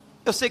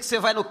Eu sei que você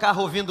vai no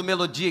carro ouvindo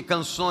melodia e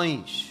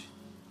canções.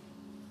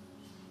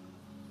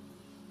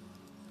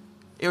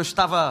 Eu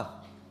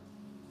estava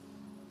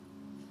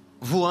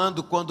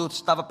voando quando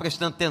estava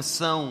prestando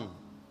atenção.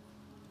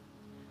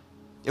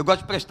 Eu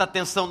gosto de prestar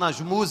atenção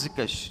nas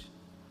músicas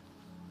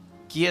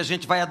que a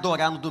gente vai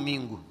adorar no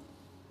domingo.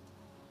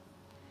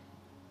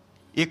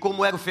 E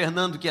como era o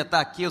Fernando que ia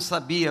estar aqui, eu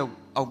sabia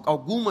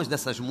algumas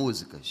dessas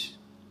músicas.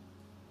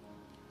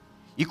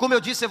 E como eu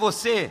disse a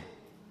você,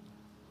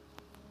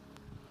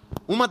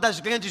 uma das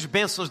grandes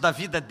bênçãos da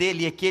vida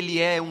dele é que ele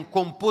é um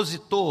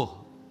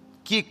compositor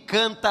que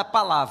canta a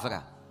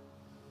palavra.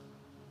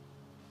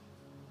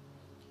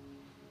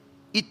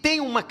 E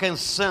tem uma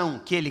canção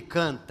que ele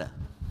canta,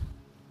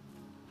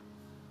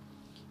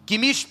 que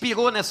me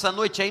inspirou nessa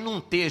noite aí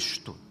num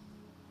texto.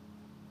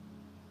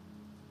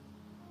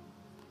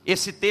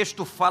 Esse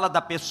texto fala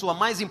da pessoa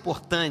mais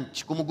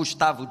importante, como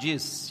Gustavo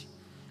disse,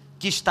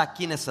 que está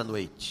aqui nessa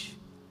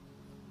noite.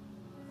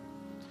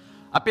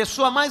 A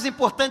pessoa mais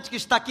importante que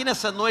está aqui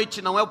nessa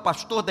noite não é o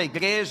pastor da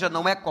igreja,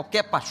 não é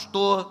qualquer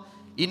pastor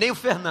e nem o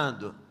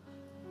Fernando.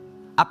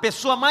 A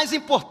pessoa mais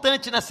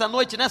importante nessa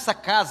noite, nessa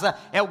casa,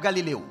 é o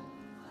Galileu.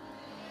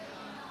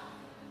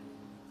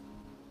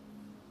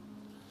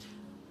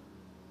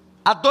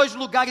 Há dois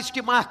lugares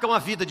que marcam a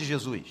vida de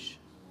Jesus: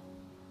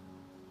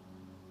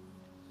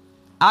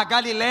 a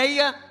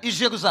Galileia e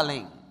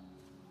Jerusalém.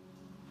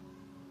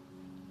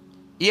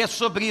 E é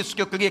sobre isso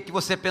que eu queria que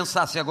você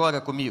pensasse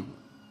agora comigo.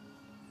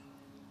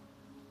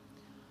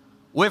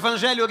 O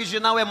evangelho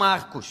original é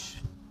Marcos.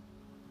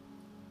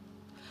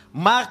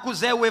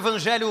 Marcos é o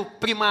evangelho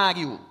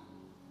primário.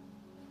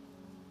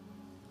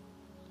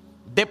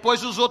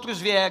 Depois os outros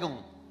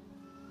vieram.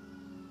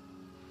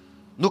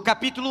 No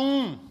capítulo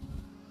 1,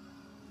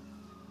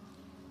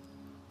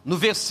 no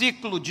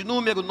versículo de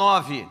número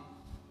 9,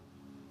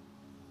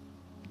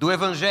 do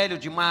evangelho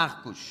de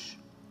Marcos,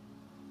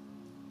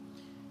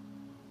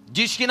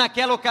 diz que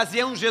naquela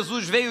ocasião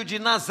Jesus veio de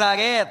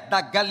Nazaré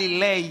da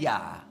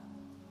Galileia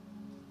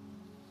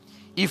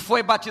e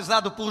foi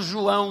batizado por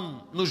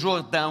João no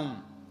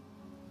Jordão.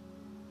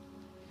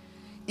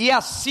 E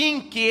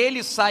assim que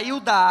ele saiu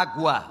da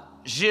água,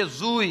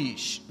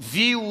 Jesus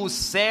viu o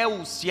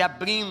céu se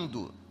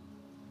abrindo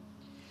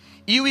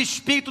e o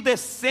Espírito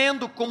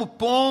descendo como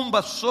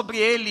pomba sobre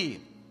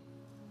ele.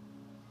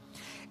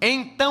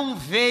 Então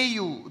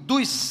veio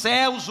dos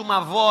céus uma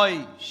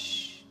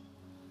voz: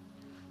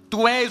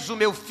 Tu és o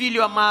meu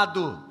filho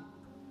amado,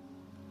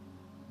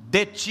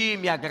 de ti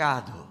me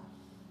agrado.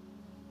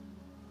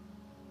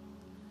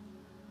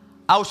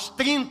 Aos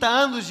 30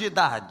 anos de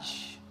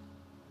idade,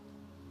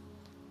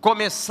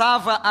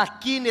 começava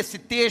aqui nesse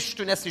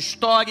texto, nessa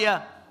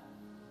história,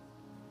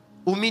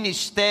 o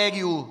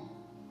ministério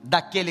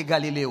daquele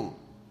Galileu.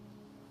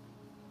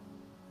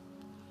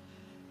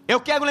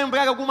 Eu quero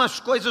lembrar algumas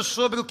coisas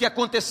sobre o que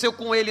aconteceu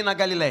com ele na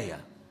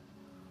Galileia.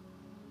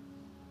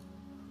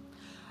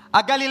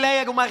 A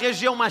Galileia era uma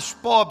região mais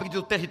pobre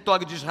do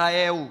território de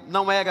Israel,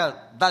 não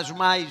era das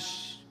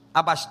mais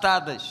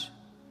abastadas.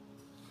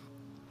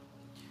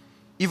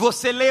 E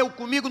você leu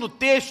comigo no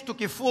texto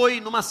que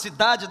foi numa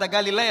cidade da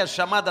Galileia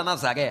chamada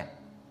Nazaré,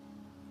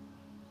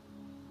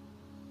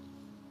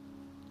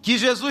 que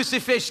Jesus se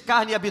fez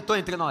carne e habitou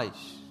entre nós.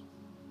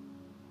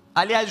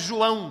 Aliás,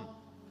 João,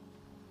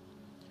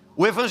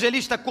 o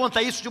evangelista,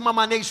 conta isso de uma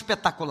maneira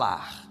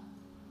espetacular.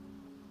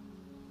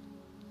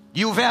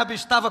 E o verbo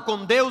estava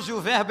com Deus, e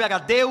o verbo era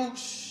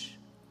Deus,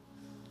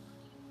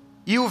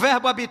 e o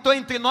verbo habitou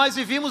entre nós,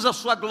 e vimos a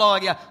sua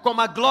glória,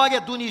 como a glória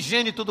do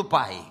unigênito do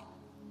Pai.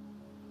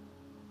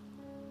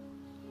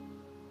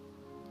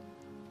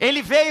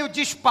 Ele veio,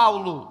 diz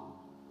Paulo,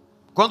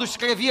 quando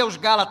escrevia aos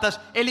Gálatas,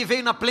 ele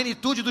veio na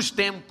plenitude dos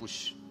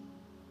tempos.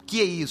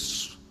 Que é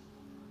isso?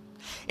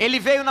 Ele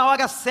veio na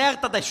hora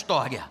certa da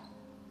história.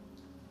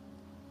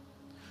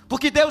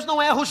 Porque Deus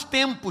não erra os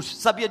tempos,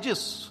 sabia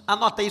disso?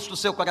 Anota isso no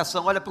seu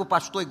coração, olha para o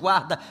pastor e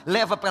guarda,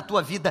 leva para a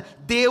tua vida.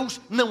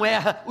 Deus não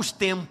erra os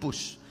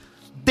tempos.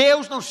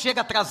 Deus não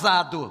chega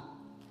atrasado.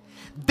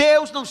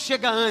 Deus não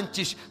chega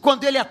antes.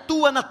 Quando Ele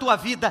atua na tua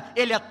vida,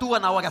 Ele atua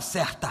na hora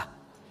certa.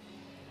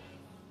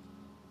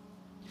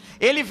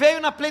 Ele veio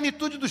na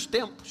plenitude dos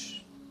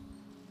tempos.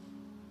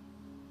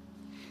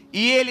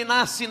 E ele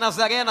nasce em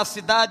Nazaré, na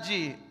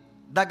cidade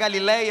da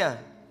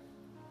Galileia.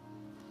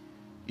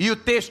 E o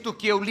texto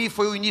que eu li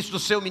foi o início do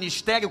seu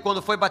ministério,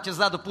 quando foi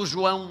batizado por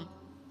João.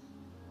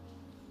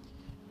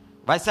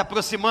 Vai se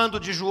aproximando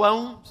de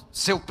João,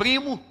 seu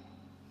primo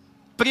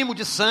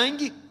de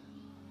sangue.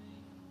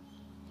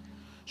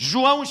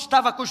 João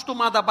estava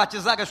acostumado a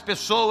batizar as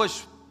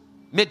pessoas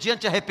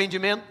mediante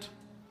arrependimento.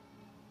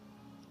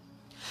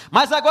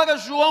 Mas agora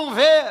João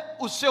vê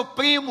o seu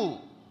primo,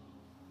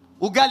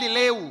 o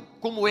Galileu,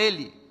 como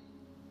ele,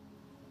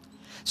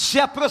 se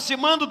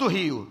aproximando do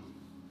rio.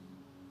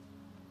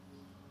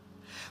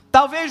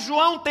 Talvez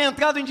João tenha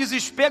entrado em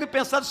desespero e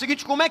pensado o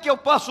seguinte: como é que eu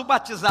posso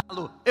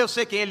batizá-lo? Eu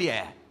sei quem ele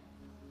é.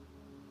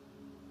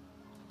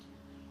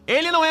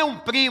 Ele não é um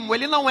primo,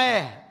 ele não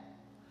é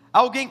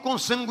alguém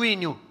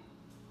consanguíneo.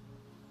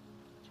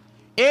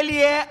 Ele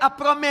é a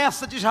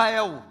promessa de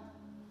Israel.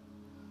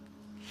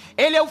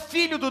 Ele é o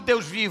Filho do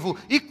Deus vivo.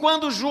 E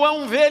quando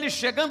João vê ele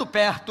chegando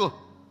perto,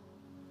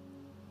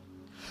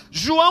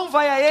 João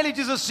vai a ele e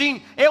diz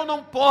assim: eu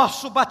não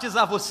posso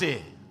batizar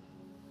você.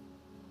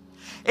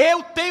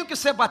 Eu tenho que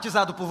ser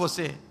batizado por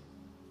você.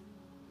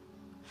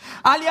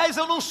 Aliás,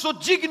 eu não sou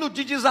digno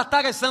de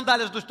desatar as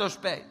sandálias dos teus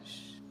pés.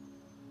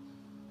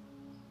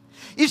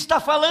 Está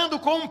falando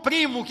com um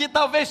primo que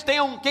talvez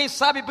tenham, quem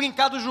sabe,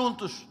 brincado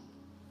juntos,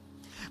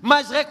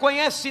 mas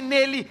reconhece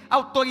nele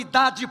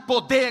autoridade,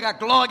 poder, a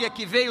glória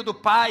que veio do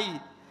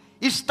Pai.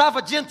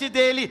 Estava diante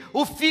dele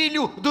o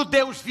Filho do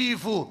Deus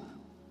vivo,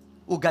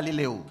 o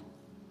galileu.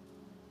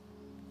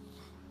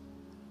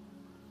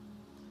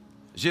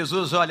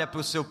 Jesus olha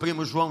para o seu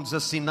primo João e diz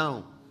assim: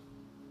 não,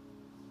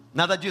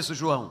 nada disso,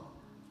 João.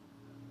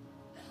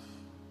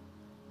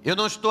 Eu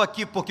não estou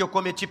aqui porque eu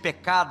cometi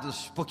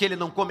pecados, porque ele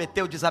não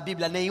cometeu, diz a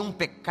Bíblia, nenhum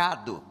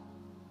pecado.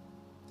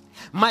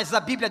 Mas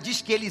a Bíblia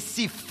diz que ele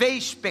se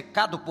fez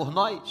pecado por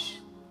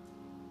nós.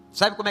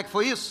 Sabe como é que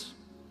foi isso?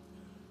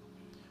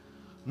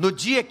 No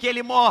dia que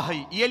ele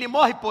morre, e ele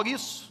morre por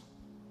isso,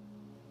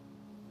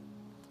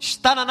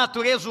 está na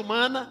natureza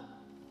humana,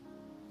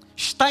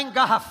 está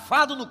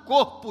engarrafado no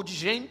corpo de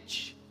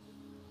gente.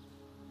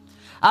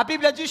 A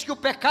Bíblia diz que o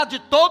pecado de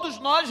todos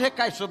nós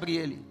recai sobre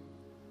ele.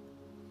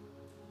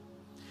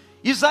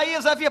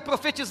 Isaías havia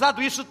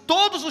profetizado isso: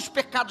 todos os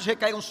pecados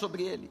recaíram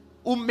sobre ele,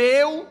 o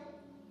meu,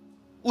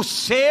 o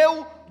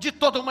seu, de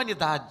toda a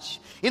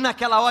humanidade. E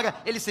naquela hora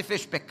ele se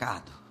fez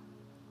pecado.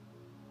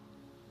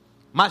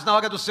 Mas na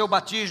hora do seu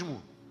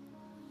batismo,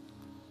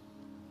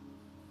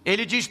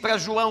 ele diz para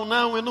João: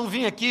 não, eu não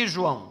vim aqui,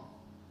 João,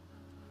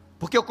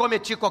 porque eu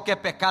cometi qualquer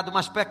pecado,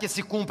 mas para que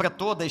se cumpra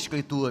toda a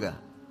Escritura.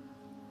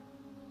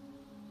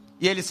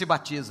 E ele se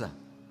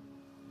batiza.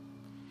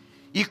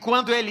 E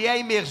quando ele é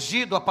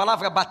imergido, a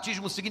palavra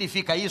batismo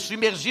significa isso,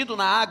 imergido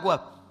na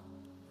água,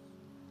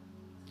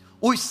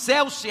 os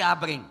céus se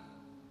abrem.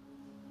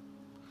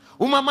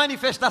 Uma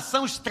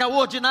manifestação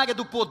extraordinária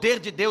do poder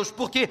de Deus,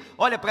 porque,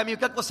 olha para mim, eu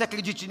quero que você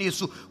acredite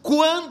nisso: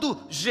 quando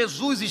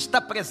Jesus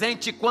está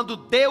presente, quando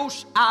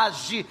Deus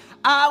age,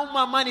 há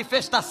uma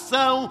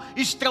manifestação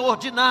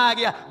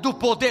extraordinária do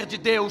poder de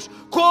Deus.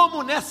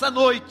 Como nessa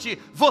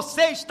noite,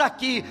 você está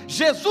aqui,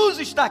 Jesus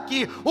está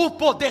aqui, o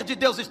poder de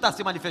Deus está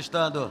se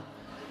manifestando.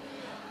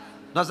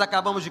 Nós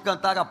acabamos de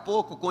cantar há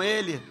pouco com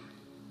ele,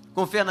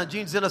 com o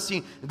Fernandinho, dizendo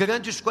assim: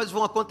 grandes coisas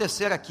vão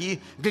acontecer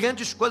aqui,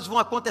 grandes coisas vão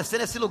acontecer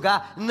nesse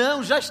lugar.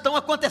 Não, já estão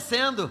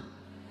acontecendo.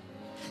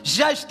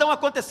 Já estão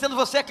acontecendo,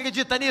 você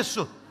acredita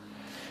nisso?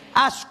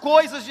 As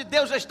coisas de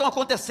Deus já estão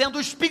acontecendo,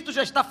 o Espírito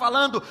já está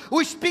falando, o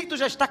Espírito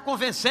já está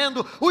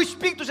convencendo, o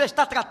Espírito já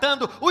está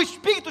tratando, o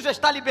Espírito já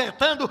está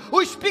libertando,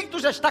 o Espírito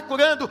já está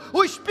curando,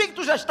 o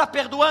Espírito já está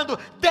perdoando.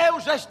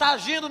 Deus já está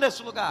agindo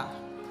nesse lugar.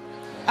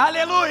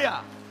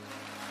 Aleluia!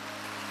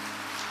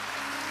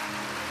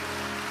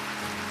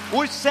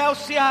 Os céus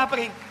se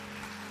abrem,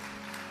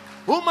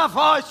 uma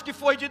voz que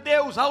foi de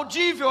Deus,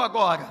 audível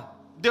agora,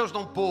 Deus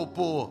não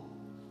poupou,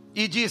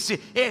 e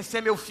disse: esse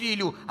é meu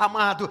filho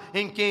amado,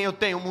 em quem eu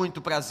tenho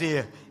muito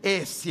prazer.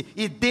 Esse,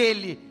 e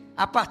dele,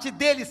 a partir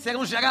dele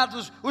serão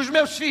gerados os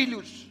meus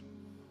filhos.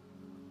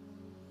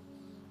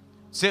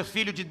 Ser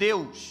filho de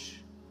Deus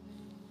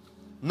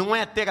não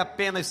é ter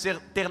apenas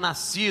ter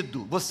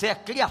nascido. Você é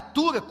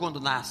criatura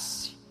quando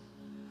nasce.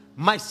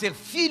 Mas ser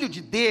filho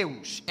de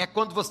Deus é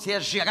quando você é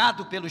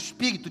gerado pelo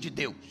Espírito de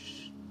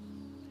Deus.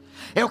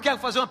 Eu quero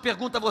fazer uma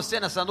pergunta a você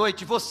nessa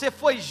noite: você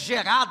foi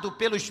gerado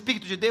pelo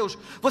Espírito de Deus?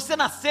 Você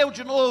nasceu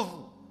de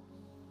novo?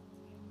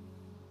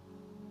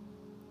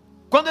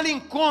 Quando ele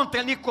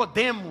encontra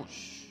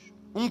Nicodemos,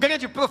 um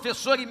grande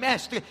professor e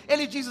mestre,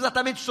 ele diz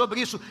exatamente sobre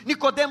isso: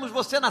 Nicodemos,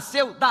 você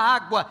nasceu da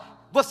água,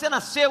 você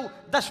nasceu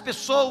das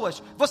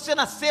pessoas, você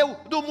nasceu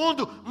do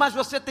mundo, mas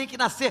você tem que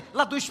nascer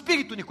lá do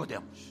Espírito,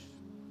 Nicodemos.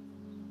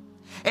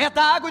 É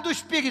da água e do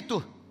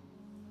Espírito.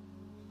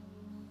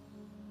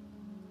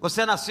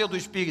 Você nasceu do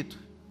Espírito.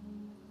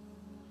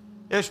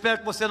 Eu espero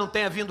que você não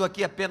tenha vindo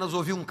aqui apenas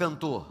ouvir um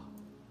cantor,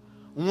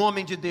 um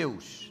homem de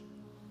Deus,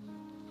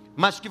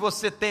 mas que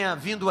você tenha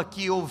vindo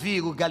aqui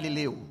ouvir o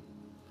Galileu.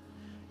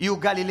 E o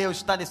Galileu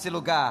está nesse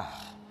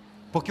lugar,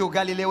 porque o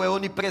Galileu é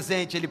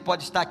onipresente. Ele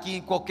pode estar aqui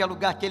em qualquer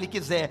lugar que ele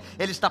quiser.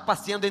 Ele está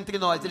passeando entre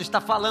nós, ele está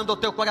falando ao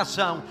teu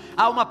coração.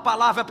 Há uma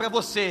palavra para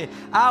você,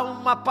 há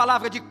uma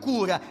palavra de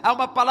cura, há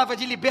uma palavra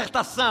de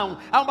libertação,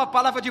 há uma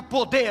palavra de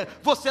poder.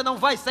 Você não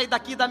vai sair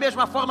daqui da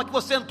mesma forma que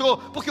você entrou,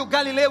 porque o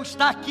Galileu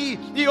está aqui,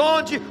 e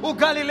onde o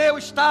Galileu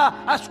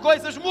está, as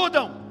coisas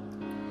mudam.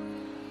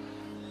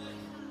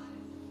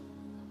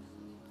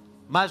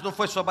 Mas não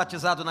foi só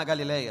batizado na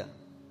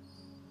Galileia.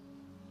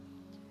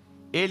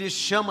 Ele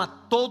chama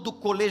todo o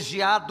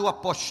colegiado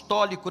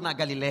apostólico na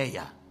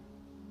Galileia.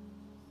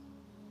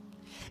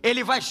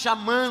 Ele vai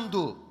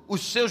chamando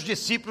os seus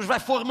discípulos, vai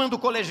formando o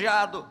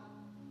colegiado.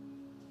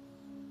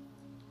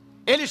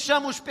 Ele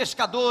chama os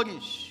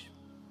pescadores.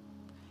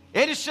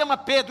 Ele chama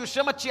Pedro,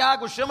 chama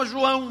Tiago, chama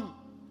João.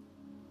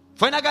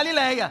 Foi na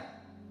Galileia.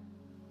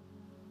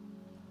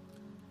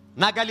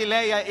 Na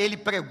Galileia ele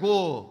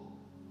pregou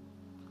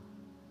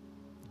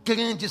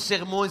grandes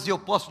sermões, e eu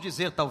posso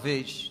dizer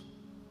talvez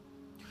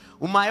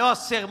o maior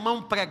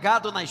sermão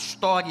pregado na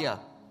história,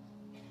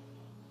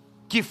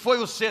 que foi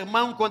o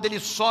sermão quando ele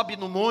sobe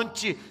no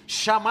monte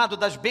chamado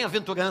das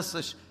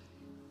bem-aventuranças,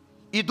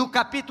 e do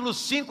capítulo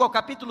 5 ao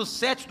capítulo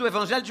 7 do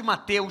Evangelho de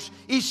Mateus,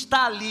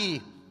 está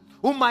ali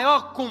o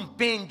maior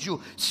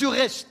compêndio. Se o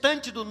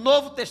restante do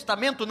Novo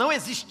Testamento não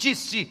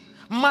existisse,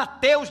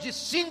 Mateus de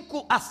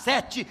 5 a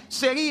 7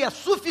 seria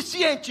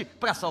suficiente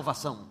para a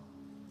salvação,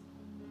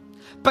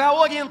 para a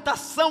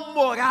orientação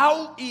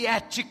moral e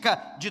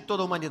ética de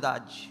toda a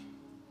humanidade.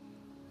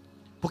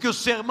 Porque o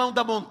sermão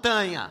da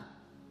montanha,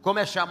 como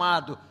é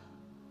chamado,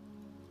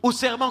 o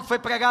sermão que foi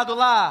pregado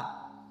lá,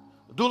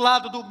 do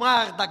lado do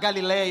mar da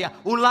Galileia,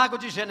 o lago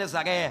de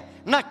Genezaré,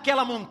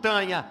 naquela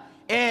montanha,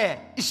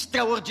 é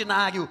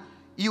extraordinário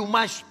e o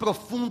mais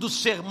profundo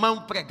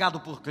sermão pregado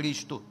por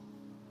Cristo.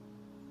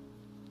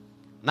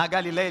 Na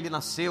Galileia ele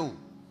nasceu,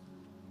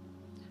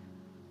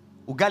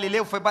 o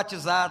Galileu foi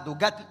batizado,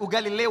 o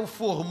Galileu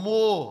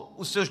formou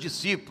os seus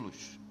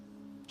discípulos,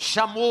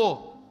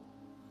 chamou,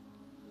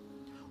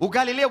 o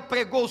Galileu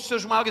pregou os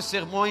seus maiores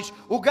sermões,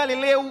 o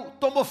Galileu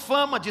tomou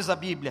fama, diz a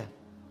Bíblia.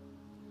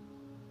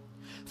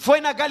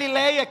 Foi na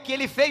Galileia que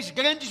ele fez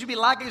grandes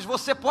milagres.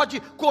 Você pode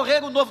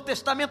correr o Novo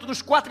Testamento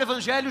nos 4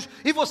 evangelhos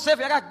e você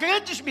verá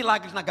grandes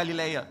milagres na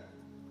Galileia.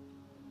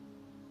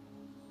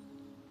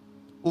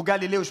 O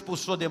Galileu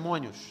expulsou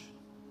demônios.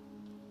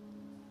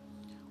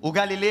 O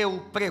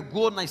Galileu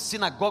pregou nas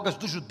sinagogas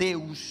dos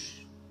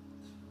judeus.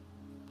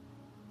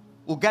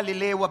 O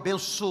Galileu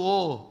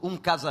abençoou um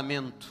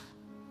casamento.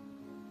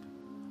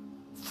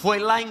 Foi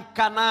lá em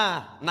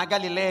Caná, na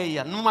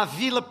Galileia, numa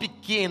vila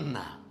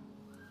pequena,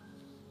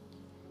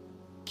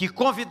 que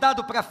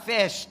convidado para a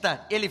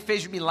festa, ele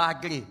fez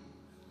milagre,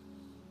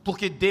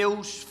 porque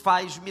Deus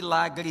faz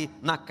milagre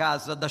na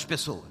casa das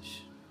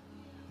pessoas.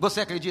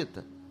 Você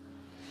acredita?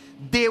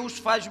 Deus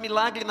faz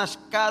milagre nas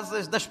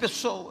casas das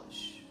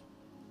pessoas.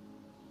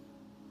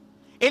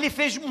 Ele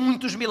fez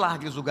muitos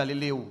milagres, o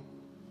Galileu.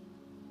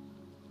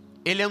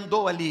 Ele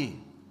andou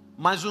ali,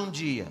 mas um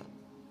dia,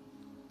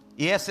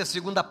 e essa é a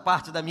segunda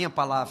parte da minha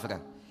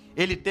palavra,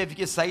 ele teve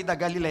que sair da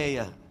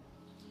Galileia,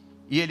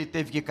 e ele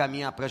teve que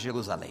caminhar para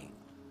Jerusalém.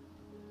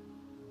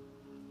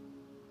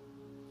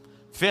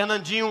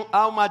 Fernandinho,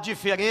 há uma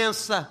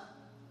diferença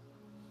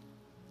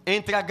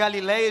entre a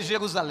Galileia e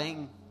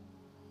Jerusalém.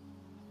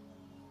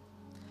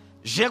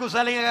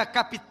 Jerusalém era a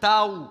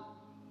capital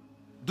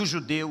dos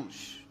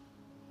judeus.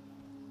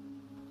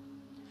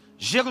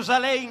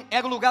 Jerusalém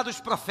era o lugar dos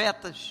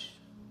profetas.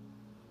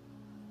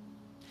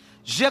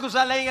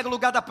 Jerusalém era o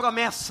lugar da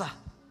promessa.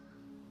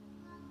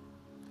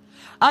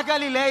 A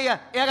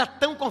Galileia era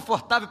tão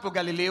confortável para o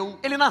Galileu,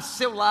 ele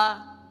nasceu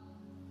lá.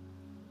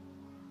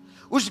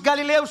 Os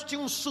galileus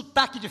tinham um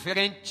sotaque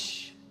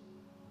diferente.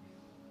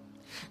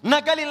 Na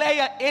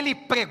Galileia ele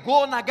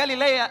pregou, na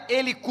Galileia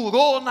ele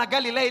curou, na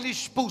Galileia ele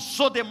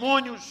expulsou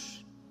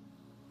demônios.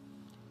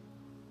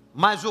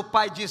 Mas o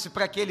pai disse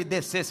para que ele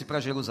descesse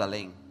para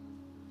Jerusalém.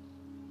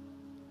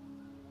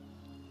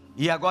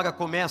 E agora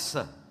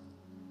começa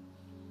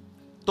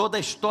toda a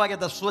história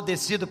da sua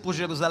descida por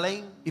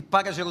Jerusalém e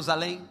para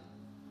Jerusalém.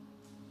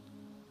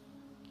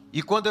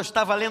 E quando eu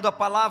estava lendo a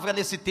palavra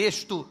nesse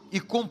texto e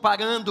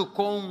comparando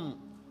com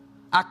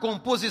a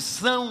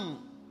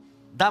composição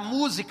da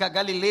música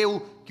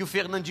Galileu que o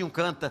Fernandinho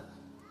canta,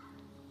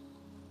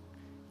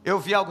 eu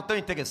vi algo tão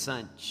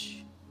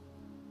interessante.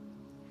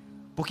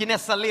 Porque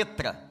nessa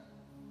letra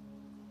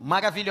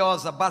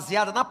maravilhosa,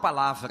 baseada na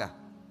palavra,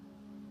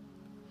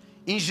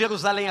 em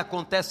Jerusalém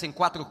acontecem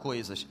 4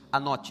 coisas,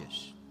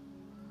 anote-as.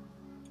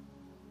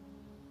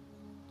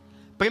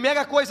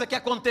 Primeira coisa que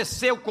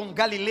aconteceu com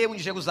Galileu em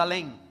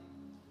Jerusalém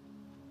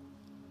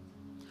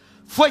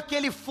foi que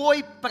ele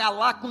foi para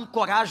lá com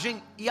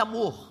coragem e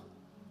amor.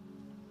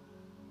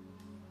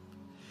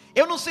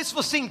 Eu não sei se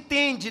você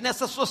entende,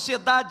 nessa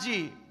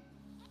sociedade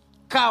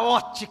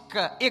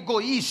caótica,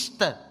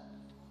 egoísta,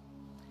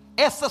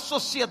 essa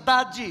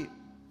sociedade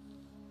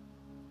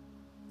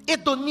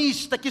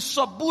hedonista que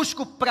só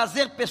busca o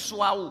prazer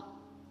pessoal,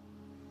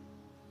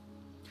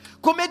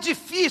 como é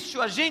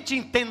difícil a gente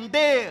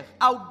entender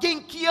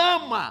alguém que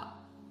ama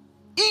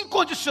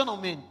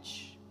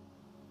incondicionalmente.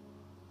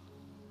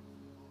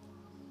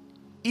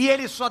 E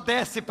ele só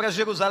desce para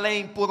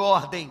Jerusalém por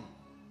ordem,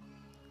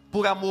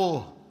 por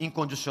amor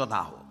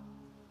incondicional.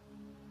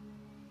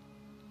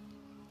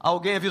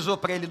 Alguém avisou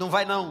para ele: não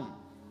vai não.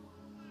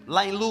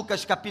 Lá em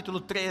Lucas capítulo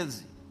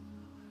 13,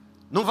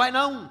 não vai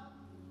não.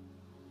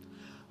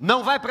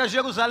 Não vai para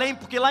Jerusalém,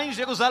 porque lá em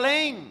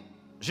Jerusalém,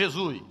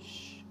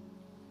 Jesus,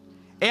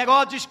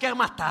 Herodes quer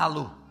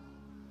matá-lo.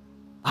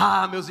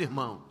 Ah, meus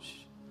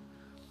irmãos,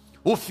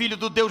 o Filho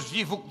do Deus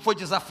vivo foi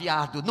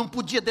desafiado, não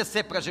podia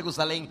descer para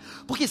Jerusalém,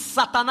 porque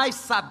Satanás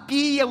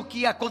sabia o que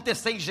ia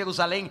acontecer em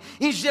Jerusalém.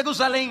 Em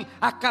Jerusalém,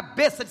 a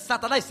cabeça de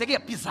Satanás seria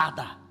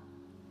pisada.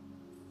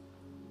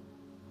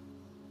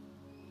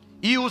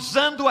 E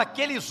usando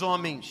aqueles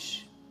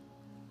homens,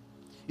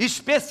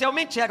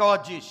 especialmente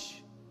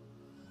Herodes,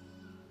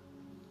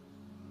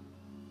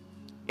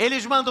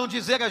 Eles mandam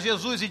dizer a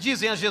Jesus e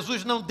dizem a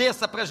Jesus: não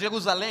desça para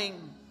Jerusalém.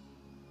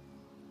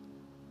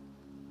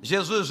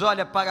 Jesus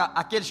olha para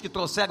aqueles que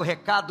trouxeram o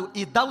recado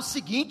e dá o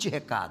seguinte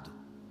recado: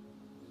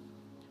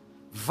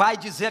 vai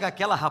dizer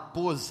àquela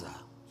raposa.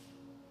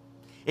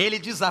 Ele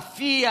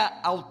desafia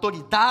a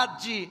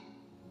autoridade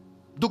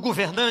do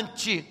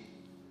governante,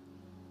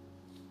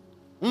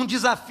 um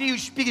desafio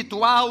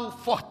espiritual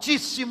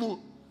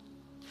fortíssimo.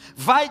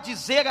 Vai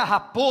dizer à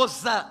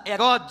raposa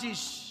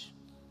Herodes,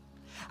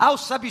 ao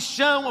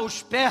sabichão, ao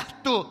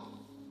esperto,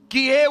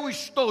 que eu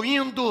estou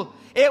indo,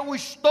 eu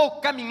estou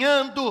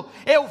caminhando,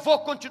 eu vou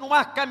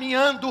continuar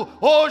caminhando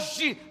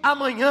hoje,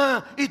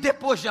 amanhã e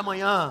depois de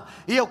amanhã.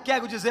 E eu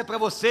quero dizer para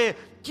você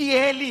que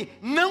Ele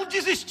não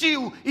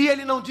desistiu, e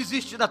Ele não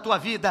desiste da tua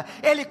vida.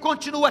 Ele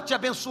continua te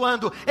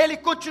abençoando, Ele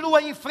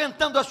continua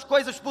enfrentando as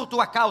coisas por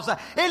tua causa,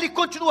 Ele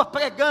continua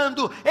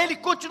pregando, Ele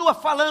continua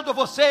falando a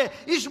você,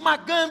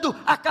 esmagando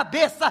a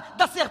cabeça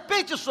da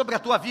serpente sobre a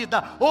tua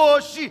vida,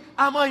 hoje,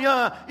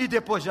 amanhã e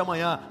depois de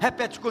amanhã.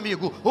 Repete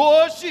comigo: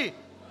 hoje,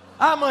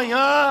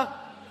 amanhã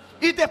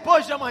e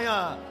depois de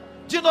amanhã.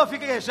 De novo,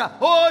 igreja: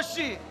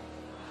 hoje,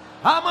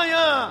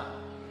 amanhã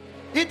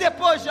e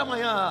depois de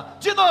amanhã.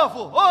 De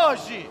novo: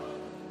 hoje.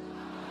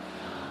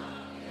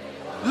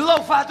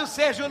 Louvado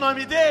seja o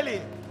nome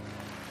dele.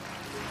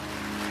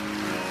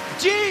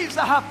 Diz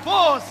a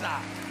raposa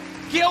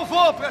que eu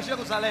vou para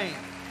Jerusalém.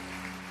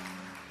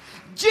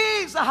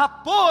 Diz a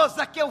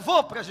raposa que eu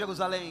vou para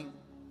Jerusalém.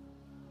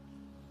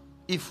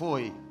 E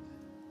foi.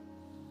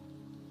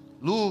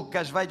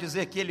 Lucas vai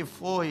dizer que ele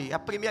foi. A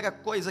primeira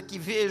coisa que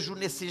vejo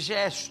nesse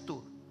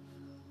gesto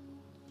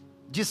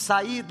de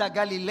sair da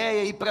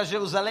Galileia e ir para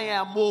Jerusalém é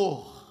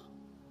amor.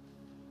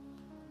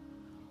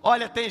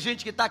 Olha, tem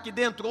gente que está aqui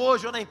dentro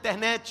hoje ou na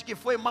internet que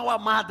foi mal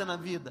amada na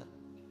vida.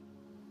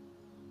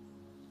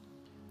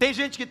 Tem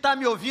gente que está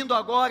me ouvindo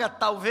agora,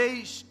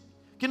 talvez,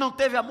 que não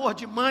teve amor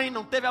de mãe,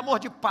 não teve amor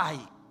de pai.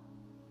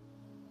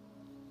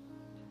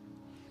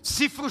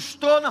 Se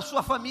frustrou na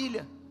sua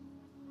família.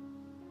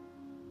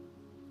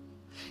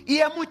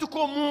 E é muito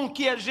comum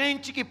que a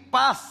gente que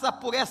passa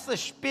por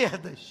essas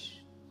perdas,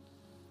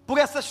 por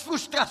essas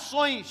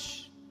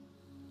frustrações,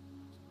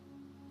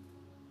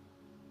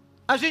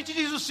 a gente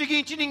diz o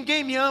seguinte: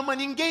 ninguém me ama,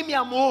 ninguém me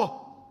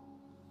amou.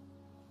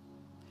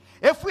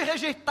 Eu fui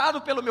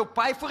rejeitado pelo meu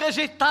pai, fui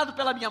rejeitado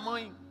pela minha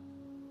mãe.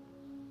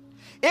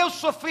 Eu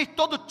sofri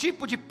todo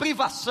tipo de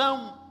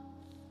privação.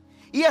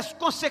 E as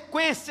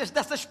consequências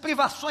dessas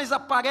privações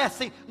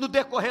aparecem no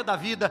decorrer da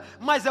vida.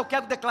 Mas eu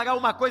quero declarar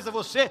uma coisa a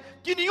você,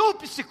 que nenhum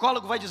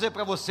psicólogo vai dizer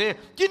para você,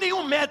 que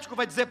nenhum médico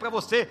vai dizer para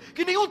você,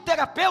 que nenhum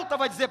terapeuta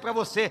vai dizer para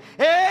você.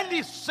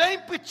 Ele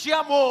sempre te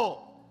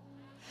amou.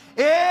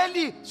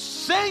 Ele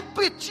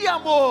sempre te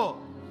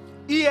amou.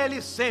 E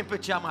Ele sempre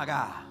te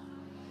amará.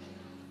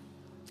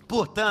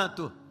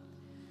 Portanto,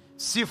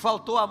 se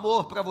faltou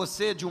amor para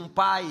você de um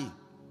pai,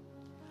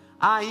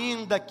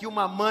 ainda que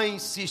uma mãe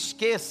se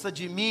esqueça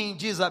de mim,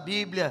 diz a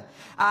Bíblia,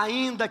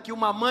 ainda que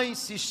uma mãe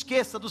se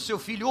esqueça do seu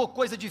filho, ou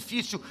coisa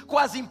difícil,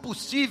 quase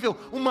impossível,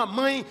 uma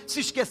mãe se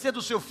esquecer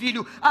do seu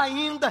filho,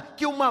 ainda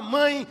que uma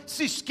mãe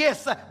se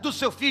esqueça do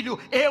seu filho,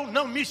 eu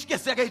não me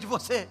esquecerei de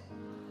você.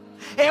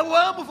 Eu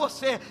amo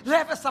você.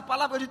 Leva essa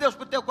palavra de Deus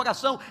para o teu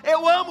coração.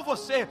 Eu amo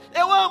você,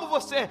 eu amo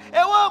você,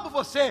 eu amo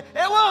você,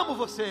 eu amo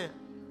você.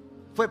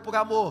 Foi por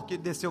amor que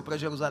ele desceu para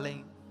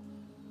Jerusalém.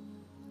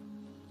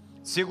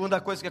 Segunda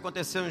coisa que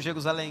aconteceu em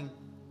Jerusalém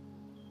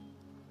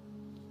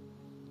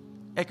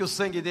é que o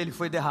sangue dele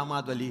foi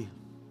derramado ali.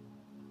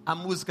 A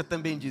música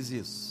também diz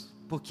isso,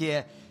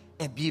 porque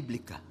é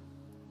bíblica.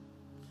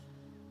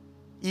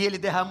 E ele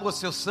derramou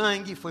seu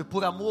sangue, foi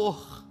por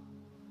amor.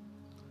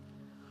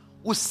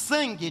 O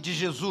sangue de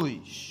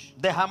Jesus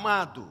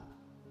derramado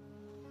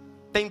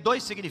tem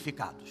dois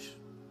significados.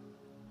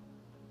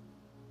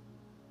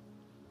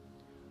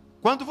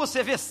 Quando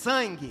você vê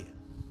sangue,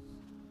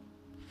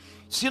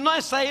 se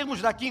nós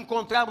sairmos daqui e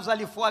encontrarmos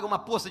ali fora uma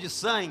poça de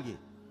sangue,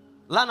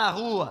 lá na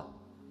rua,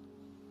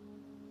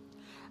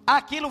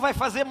 aquilo vai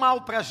fazer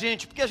mal para a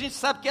gente, porque a gente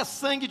sabe que é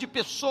sangue de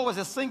pessoas,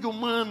 é sangue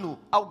humano,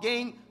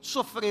 alguém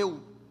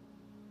sofreu.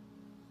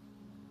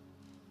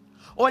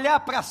 Olhar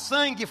para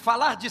sangue,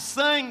 falar de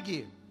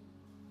sangue,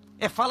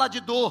 é falar de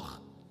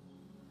dor,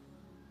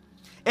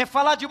 é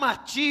falar de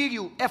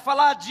martírio, é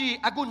falar de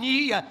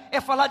agonia, é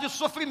falar de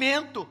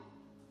sofrimento.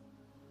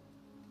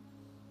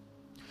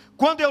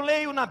 Quando eu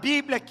leio na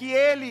Bíblia que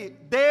Ele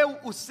deu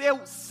o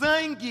seu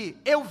sangue,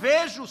 eu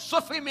vejo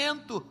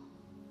sofrimento.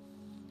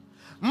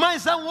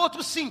 Mas há um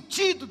outro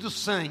sentido do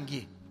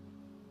sangue.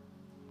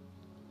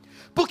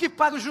 Porque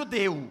para o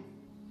judeu,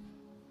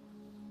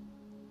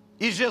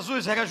 e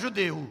Jesus era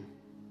judeu,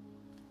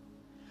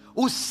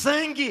 o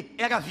sangue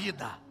era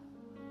vida.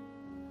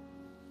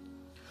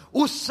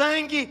 O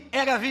sangue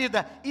era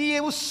vida, e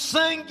o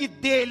sangue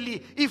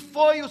dele, e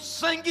foi o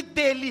sangue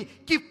dele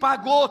que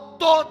pagou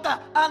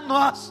toda a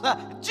nossa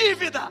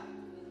dívida.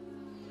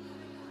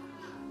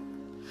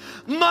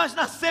 Nós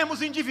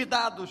nascemos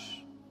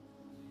endividados.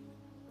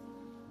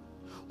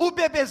 O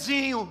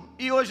bebezinho,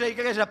 e hoje a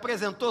igreja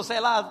apresentou, sei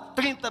lá,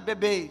 30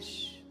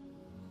 bebês.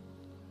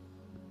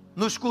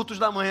 nos cultos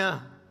da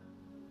manhã,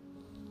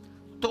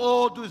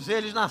 todos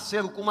eles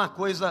nasceram com uma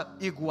coisa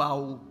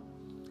igual: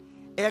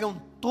 eram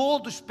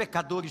todos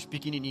pecadores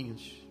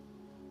pequenininhos.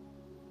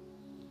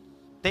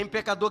 Tem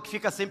pecador que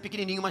fica sempre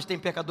pequenininho, mas tem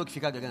pecador que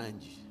fica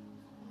grande.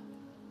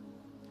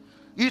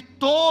 E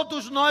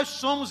todos nós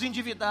somos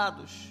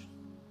endividados.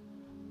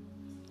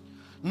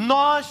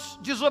 Nós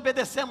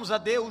desobedecemos a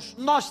Deus,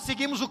 nós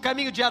seguimos o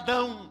caminho de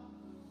Adão.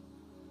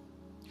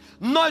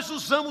 Nós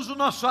usamos o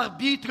nosso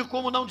arbítrio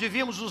como não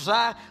devíamos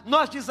usar,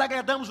 nós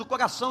desagradamos o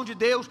coração de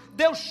Deus,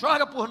 Deus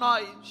chora por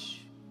nós.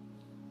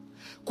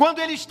 Quando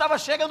ele estava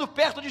chegando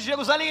perto de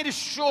Jerusalém, ele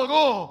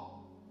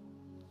chorou.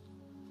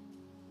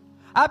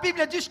 A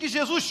Bíblia diz que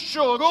Jesus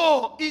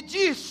chorou e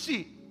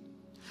disse: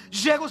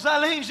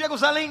 Jerusalém,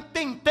 Jerusalém,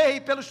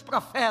 tentei pelos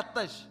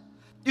profetas,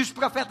 e os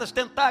profetas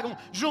tentaram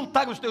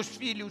juntar os teus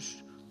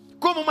filhos,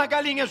 como uma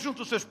galinha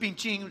junta os seus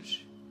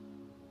pintinhos,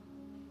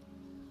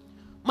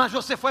 mas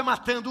você foi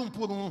matando um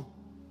por um.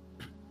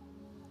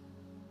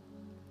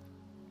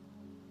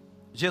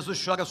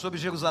 Jesus chora sobre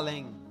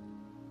Jerusalém.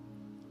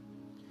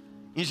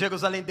 Em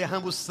Jerusalém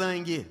derrama o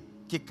sangue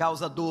que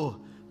causa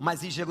dor,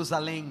 mas em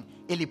Jerusalém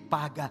ele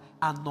paga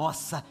a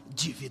nossa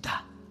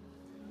dívida.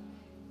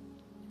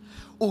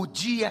 O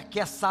dia que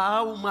essa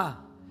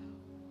alma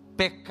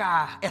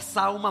pecar,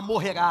 essa alma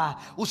morrerá.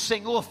 O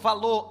Senhor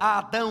falou a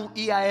Adão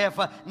e a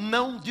Eva: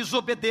 não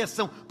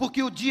desobedeçam,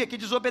 porque o dia que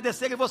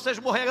desobedecerem vocês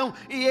morrerão.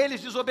 E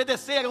eles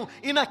desobedeceram,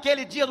 e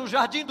naquele dia no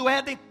jardim do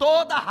Éden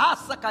toda a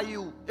raça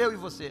caiu, eu e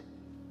você.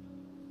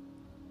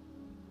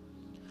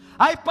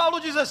 Aí Paulo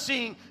diz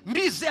assim: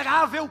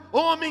 miserável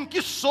homem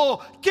que sou,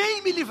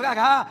 quem me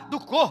livrará do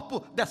corpo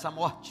dessa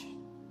morte?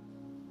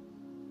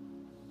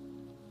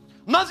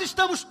 Nós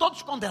estamos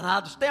todos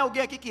condenados. Tem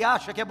alguém aqui que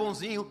acha que é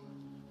bonzinho?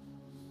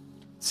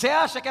 Você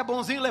acha que é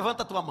bonzinho?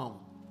 Levanta a tua mão.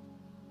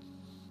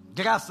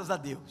 Graças a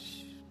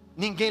Deus,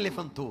 ninguém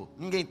levantou,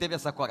 ninguém teve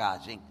essa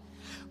coragem.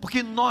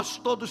 Porque nós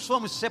todos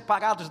somos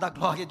separados da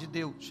glória de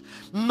Deus.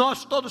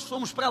 Nós todos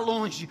fomos para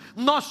longe.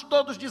 Nós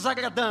todos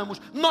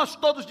desagradamos. Nós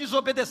todos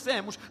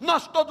desobedecemos.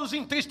 Nós todos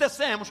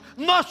entristecemos.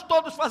 Nós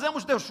todos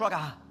fazemos Deus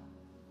chorar.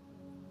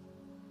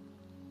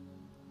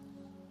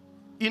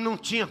 E não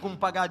tinha como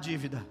pagar a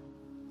dívida.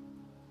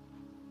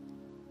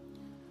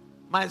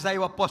 Mas aí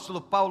o apóstolo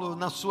Paulo,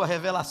 na sua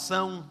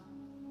revelação,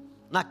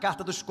 na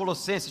carta dos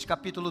Colossenses,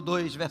 capítulo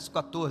 2, verso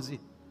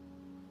 14,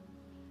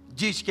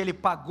 diz que ele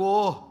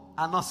pagou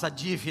a nossa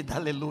dívida,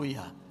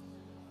 aleluia.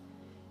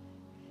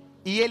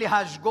 E ele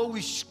rasgou o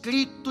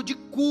escrito de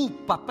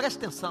culpa,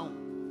 presta atenção.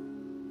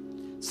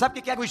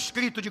 Sabe o que era o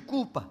escrito de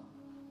culpa?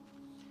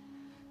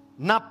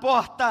 Na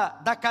porta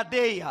da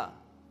cadeia,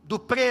 do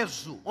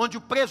preso, onde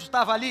o preso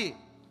estava ali,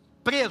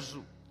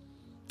 preso,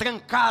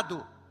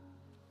 trancado,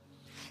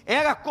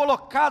 era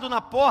colocado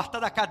na porta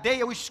da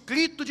cadeia o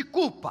escrito de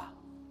culpa.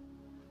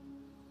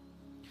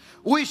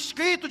 O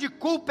escrito de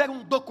culpa era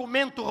um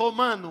documento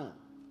romano,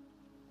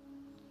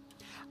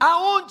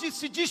 aonde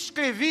se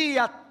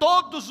descrevia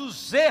todos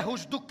os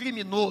erros do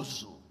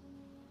criminoso.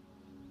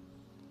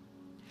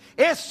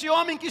 Esse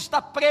homem que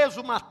está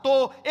preso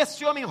matou,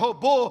 esse homem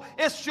roubou,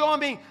 esse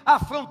homem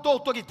afrontou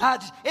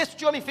autoridades,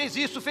 esse homem fez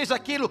isso, fez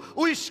aquilo.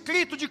 O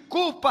escrito de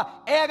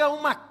culpa era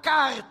uma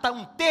carta,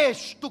 um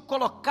texto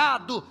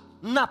colocado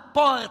na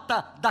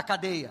porta da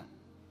cadeia.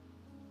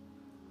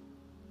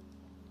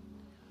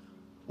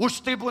 Os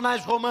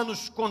tribunais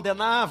romanos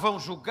condenavam,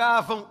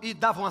 julgavam e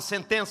davam a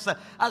sentença,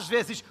 às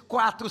vezes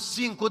 4,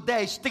 5,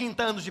 10,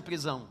 30 anos de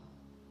prisão.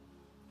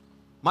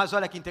 Mas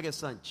olha que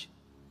interessante.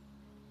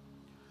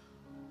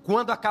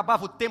 Quando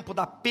acabava o tempo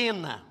da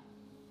pena,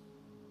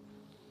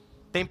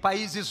 tem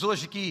países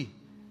hoje que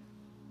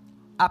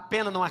a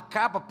pena não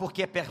acaba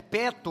porque é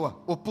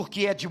perpétua ou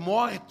porque é de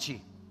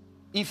morte.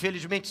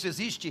 Infelizmente isso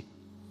existe.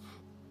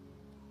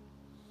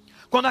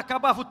 Quando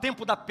acabava o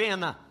tempo da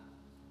pena,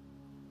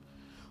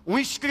 um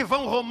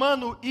escrivão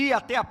romano ia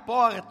até a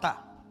porta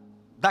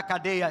da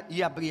cadeia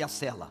e abria a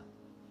cela.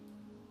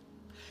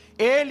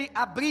 Ele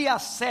abria a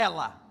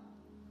cela,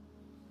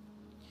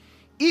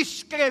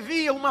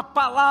 escrevia uma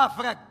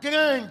palavra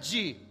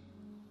grande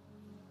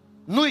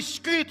no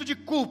escrito de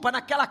culpa,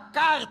 naquela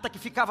carta que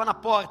ficava na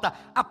porta,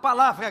 a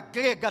palavra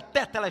grega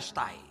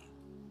tetelestai.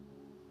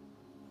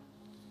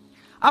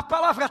 A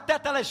palavra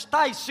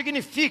tetelestai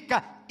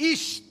significa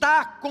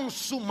está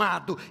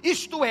consumado,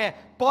 isto é,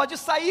 pode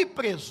sair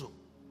preso,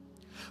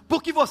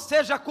 porque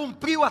você já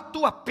cumpriu a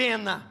tua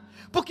pena,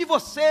 porque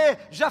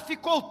você já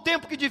ficou o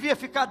tempo que devia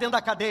ficar dentro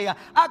da cadeia,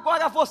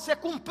 agora você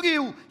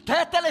cumpriu,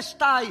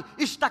 tetelestai,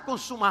 está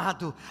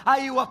consumado.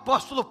 Aí o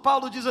apóstolo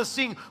Paulo diz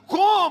assim: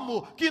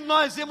 como que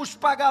nós íamos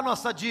pagar a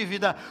nossa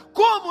dívida?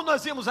 Como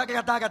nós íamos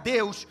agradar a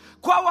Deus?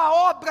 Qual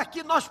a obra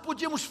que nós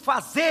podíamos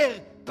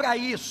fazer para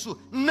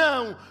isso?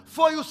 Não,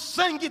 foi o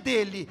sangue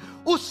dele.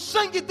 O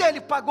sangue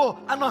dele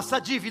pagou a nossa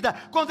dívida,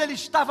 quando ele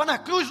estava na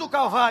cruz do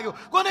Calvário,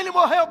 quando ele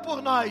morreu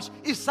por nós.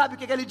 E sabe o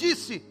que ele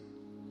disse?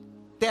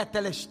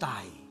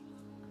 Tetelestai,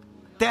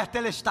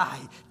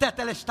 tetelestai,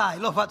 tetelestai,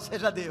 louvado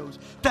seja Deus,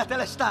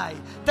 tetelestai,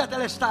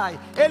 tetelestai.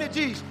 Ele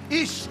diz: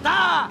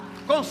 está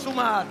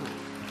consumado.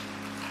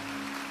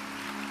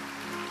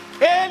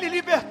 Ele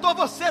libertou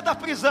você da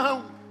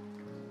prisão.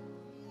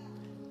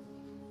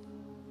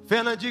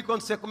 Fernandinho,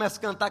 quando você começa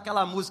a cantar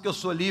aquela música Eu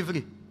Sou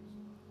Livre,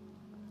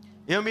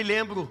 eu me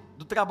lembro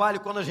do trabalho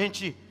quando a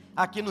gente,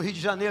 aqui no Rio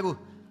de Janeiro,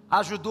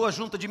 ajudou a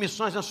Junta de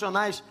Missões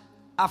Nacionais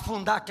a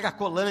fundar a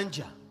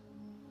Cracolândia.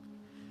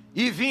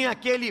 E vinha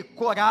aquele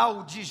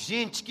coral de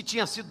gente que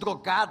tinha sido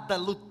drogada,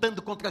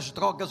 lutando contra as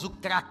drogas, o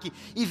crack,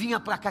 e vinha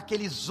para cá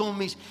aqueles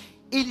homens,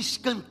 eles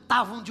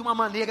cantavam de uma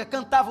maneira,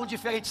 cantavam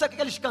diferente. Sabe o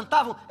que eles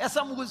cantavam?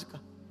 Essa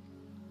música.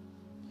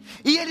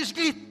 E eles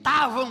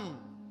gritavam.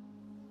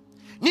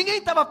 Ninguém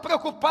estava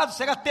preocupado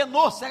se era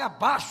tenor, se era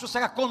baixo, se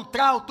era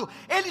contralto.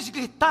 Eles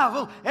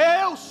gritavam,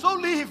 eu sou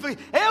livre,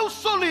 eu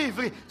sou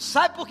livre.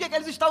 Sabe por que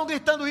eles estavam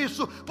gritando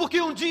isso?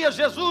 Porque um dia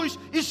Jesus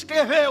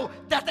escreveu,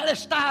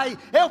 tetelestai,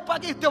 eu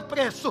paguei teu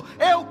preço,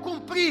 eu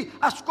cumpri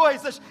as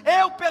coisas,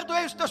 eu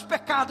perdoei os teus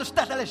pecados,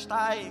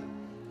 tetelestai.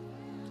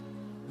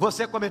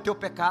 Você cometeu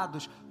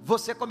pecados,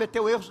 você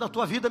cometeu erros na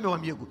tua vida, meu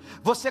amigo.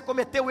 Você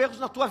cometeu erros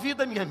na tua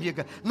vida, minha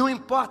amiga. Não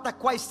importa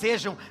quais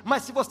sejam,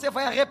 mas se você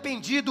vai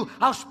arrependido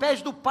aos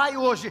pés do Pai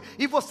hoje,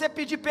 e você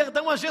pedir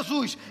perdão a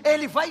Jesus,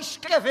 Ele vai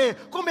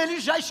escrever, como Ele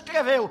já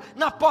escreveu,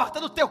 na porta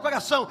do teu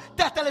coração,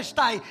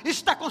 tetelestai,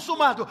 está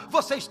consumado,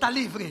 você está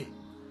livre.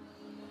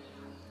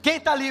 Quem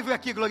está livre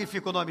aqui,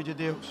 glorifica o nome de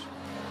Deus.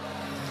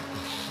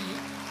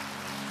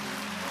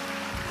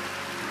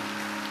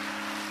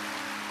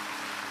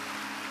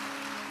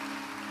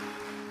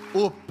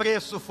 O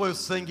preço foi o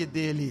sangue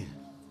dele.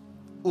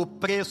 O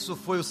preço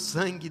foi o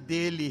sangue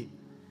dele.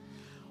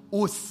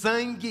 O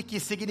sangue que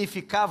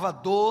significava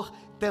dor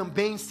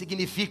também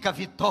significa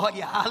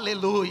vitória.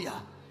 Aleluia.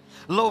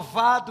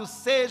 Louvado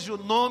seja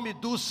o nome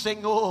do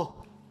Senhor.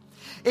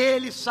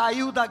 Ele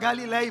saiu da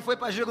Galiléia e foi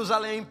para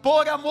Jerusalém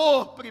por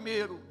amor,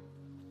 primeiro.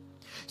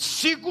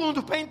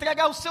 Segundo, para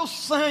entregar o seu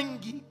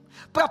sangue,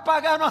 para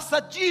pagar a nossa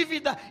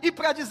dívida e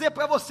para dizer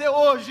para você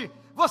hoje,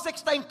 você que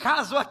está em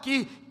casa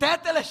aqui,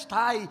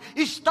 tetelestai,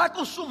 está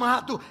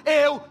consumado,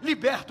 eu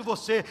liberto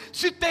você.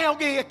 Se tem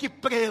alguém aqui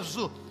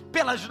preso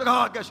pelas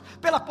drogas,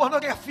 pela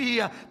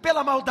pornografia,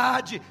 pela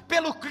maldade,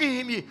 pelo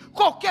crime,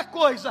 qualquer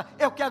coisa,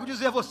 eu quero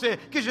dizer a você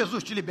que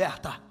Jesus te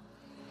liberta.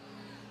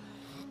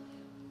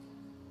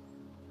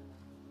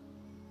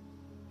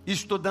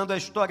 Estudando a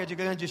história de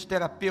grandes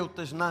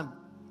terapeutas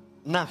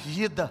na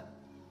vida,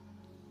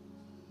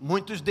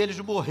 muitos deles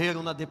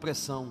morreram na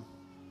depressão.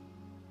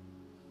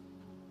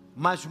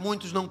 Mas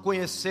muitos não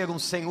conheceram o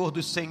Senhor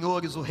dos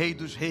Senhores, o Rei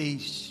dos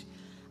Reis,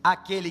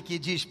 aquele que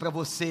diz para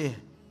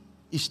você,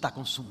 está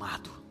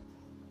consumado.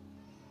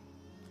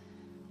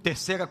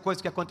 Terceira coisa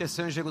que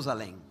aconteceu em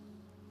Jerusalém,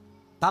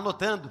 está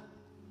anotando?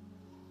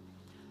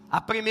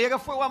 A primeira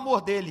foi o amor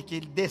dele, que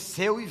ele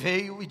desceu e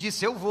veio e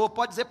disse, eu vou,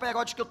 pode dizer para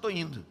Herodes que eu estou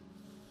indo.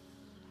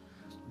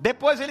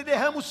 Depois ele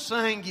derrama o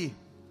sangue.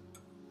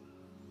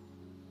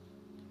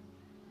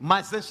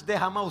 Mas antes de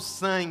derramar o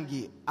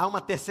sangue, há uma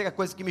terceira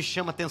coisa que me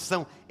chama a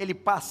atenção. Ele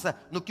passa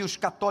no que os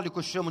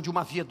católicos chamam de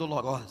uma via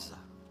dolorosa.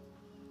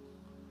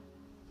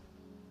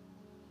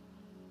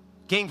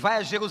 Quem vai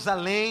a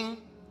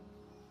Jerusalém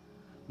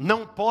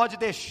não pode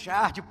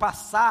deixar de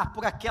passar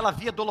por aquela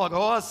via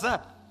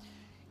dolorosa.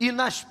 E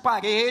nas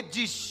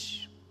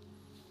paredes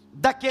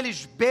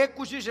daqueles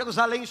becos de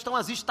Jerusalém estão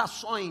as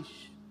estações,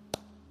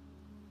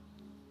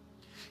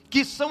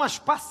 que são as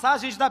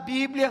passagens da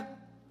Bíblia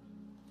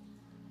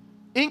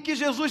em que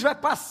Jesus vai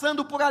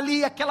passando por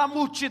ali, aquela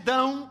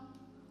multidão,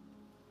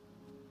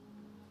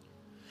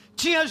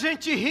 tinha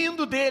gente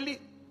rindo dele,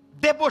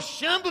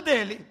 debochando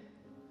dele,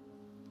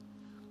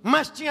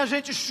 mas tinha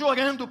gente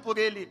chorando por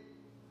ele,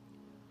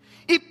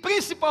 e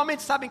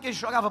principalmente, sabem quem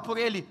chorava por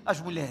ele?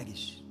 As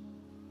mulheres,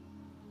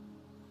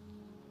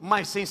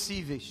 mais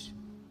sensíveis.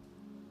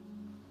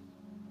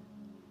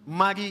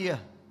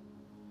 Maria,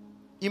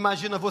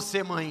 imagina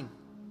você, mãe,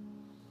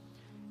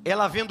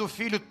 ela vendo o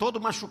filho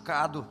todo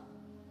machucado,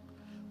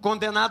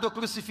 condenado à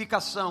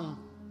crucificação,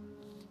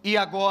 e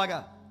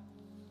agora,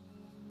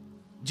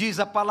 diz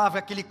a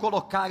palavra que lhe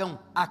colocaram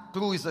a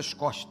cruz às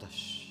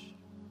costas.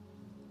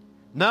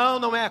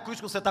 Não é a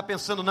cruz que você está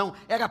pensando, não,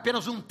 era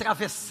apenas um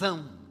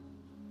travessão,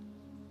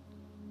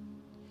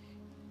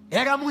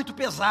 era muito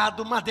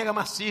pesado, madeira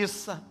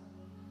maciça,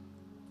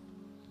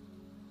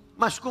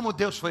 mas como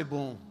Deus foi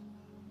bom,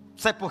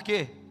 sabe por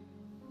quê?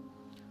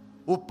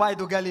 O pai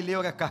do Galileu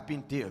era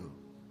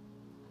carpinteiro.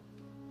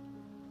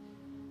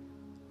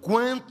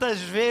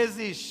 Quantas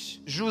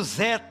vezes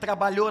José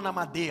trabalhou na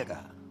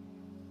madeira?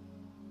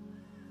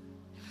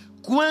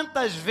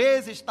 Quantas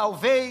vezes,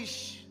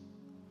 talvez,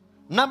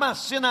 na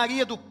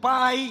marcenaria do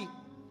pai,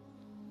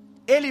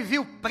 ele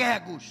viu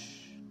pregos,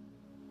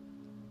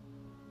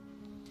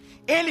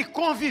 ele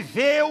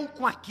conviveu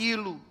com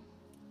aquilo,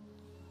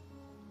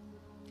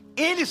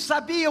 ele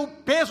sabia o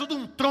peso de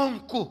um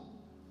tronco,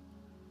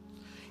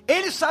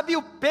 ele sabia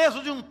o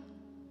peso de um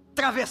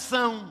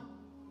travessão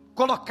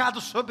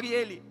colocado sobre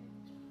ele.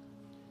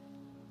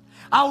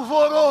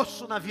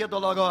 Alvoroço na via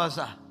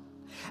dolorosa,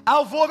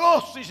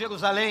 alvoroço em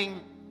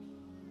Jerusalém,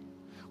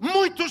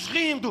 muitos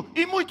rindo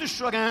e muitos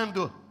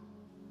chorando.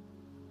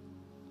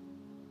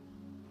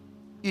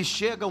 E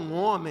chega um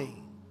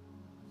homem,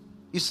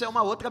 isso é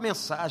uma outra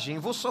mensagem,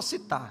 vou só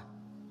citar.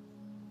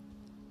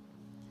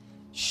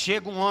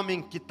 Chega um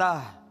homem que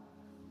está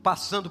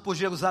passando por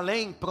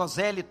Jerusalém,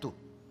 prosélito.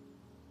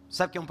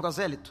 Sabe o que é um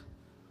prosélito?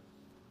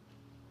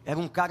 Era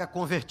um cara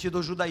convertido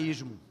ao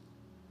judaísmo.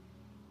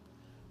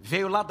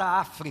 Veio lá da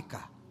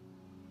África.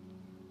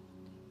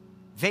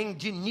 Vem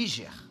de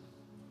Níger,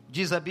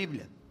 diz a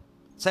Bíblia.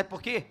 Sabe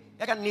por quê?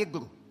 Era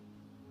negro.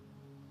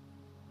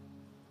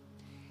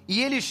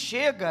 E ele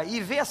chega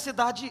e vê a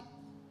cidade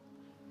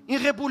em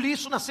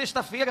rebuliço na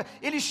sexta-feira.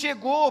 Ele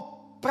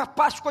chegou para a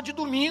Páscoa de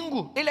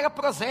domingo. Ele era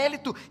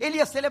prosélito, ele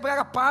ia celebrar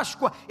a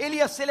Páscoa, ele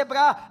ia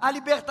celebrar a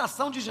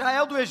libertação de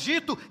Israel do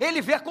Egito.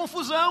 Ele vê a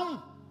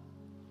confusão.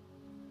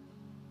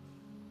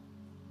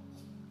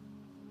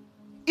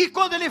 E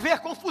quando ele vê a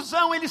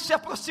confusão, ele se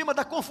aproxima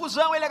da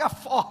confusão. Ele era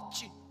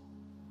forte.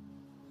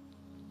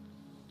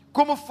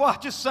 Como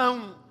fortes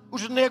são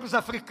os negros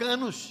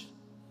africanos.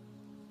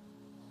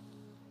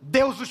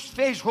 Deus os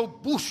fez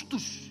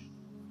robustos.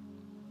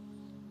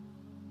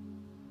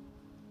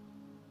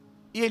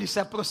 E ele se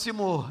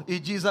aproximou, e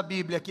diz a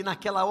Bíblia que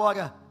naquela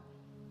hora,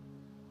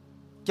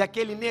 que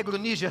aquele negro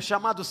níger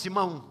chamado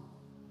Simão,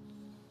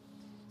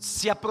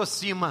 se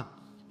aproxima,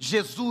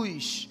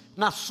 Jesus,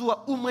 na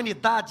sua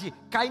humanidade,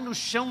 cai no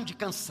chão de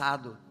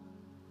cansado.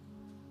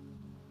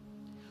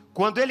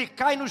 Quando ele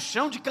cai no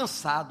chão de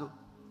cansado,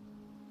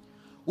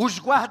 os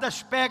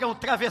guardas pegam o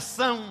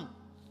travessão,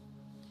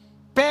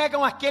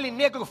 pegam aquele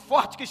negro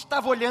forte que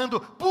estava olhando,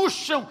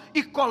 puxam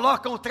e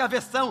colocam o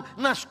travessão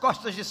nas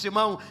costas de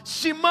Simão.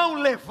 Simão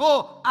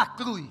levou a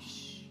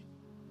cruz.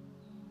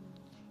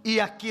 E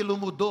aquilo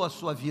mudou a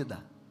sua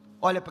vida.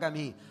 Olha para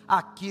mim,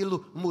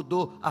 aquilo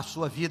mudou a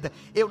sua vida.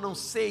 Eu não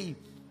sei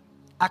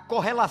a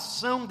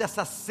correlação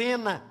dessa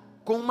cena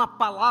com uma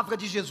palavra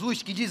de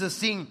Jesus que diz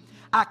assim: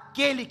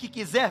 aquele que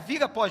quiser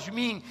vir após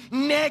mim,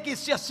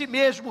 negue-se a si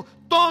mesmo,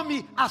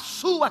 tome a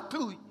sua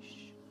cruz.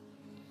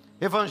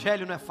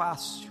 Evangelho não é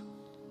fácil,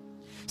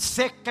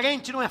 ser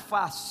crente não é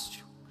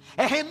fácil,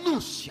 é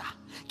renúncia.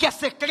 Quer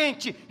ser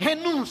crente?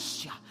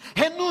 Renúncia,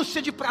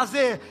 renúncia de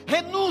prazer,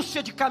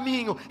 renúncia de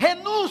caminho,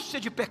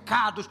 renúncia de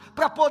pecados,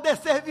 para poder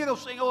servir ao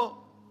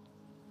Senhor.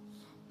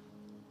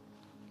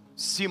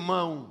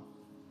 Simão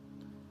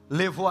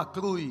levou a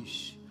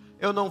cruz.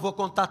 Eu não vou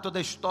contar toda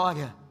a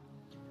história,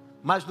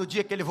 mas no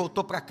dia que ele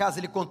voltou para casa,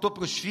 ele contou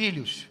para os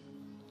filhos,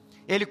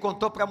 ele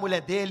contou para a mulher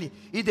dele,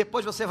 e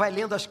depois você vai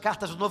lendo as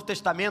cartas do Novo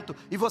Testamento,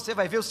 e você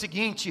vai ver o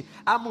seguinte: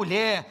 a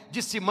mulher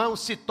de Simão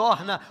se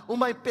torna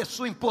uma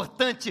pessoa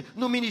importante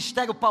no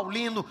ministério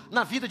paulino,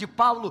 na vida de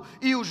Paulo,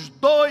 e os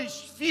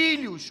dois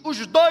filhos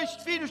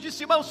de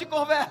Simão se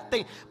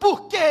convertem.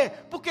 Por quê?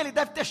 Porque ele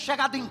deve ter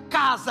chegado em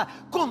casa,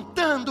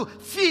 contando: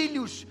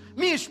 filhos,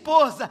 minha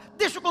esposa,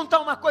 deixa eu contar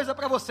uma coisa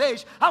para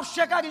vocês. Ao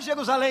chegar em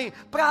Jerusalém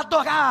para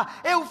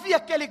adorar, eu vi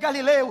aquele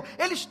galileu,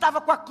 ele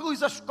estava com a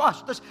cruz às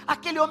costas,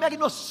 aquele homem era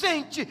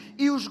inocente,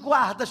 e os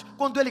guardas,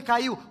 quando ele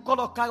caiu,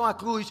 colocaram a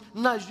cruz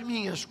nas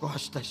minhas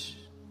costas.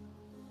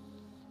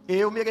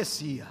 Eu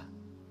merecia,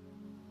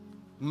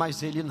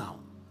 mas ele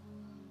não.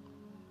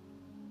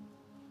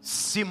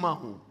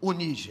 Simão, o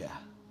Níger,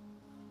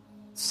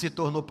 se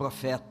tornou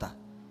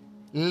profeta.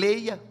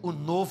 Leia o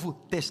Novo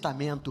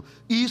Testamento.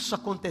 Isso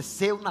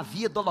aconteceu na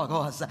Via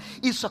Dolorosa.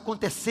 Isso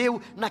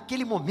aconteceu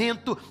naquele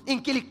momento em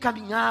que ele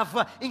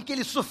caminhava, em que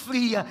ele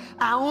sofria,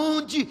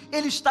 aonde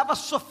ele estava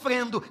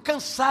sofrendo,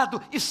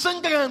 cansado e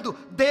sangrando,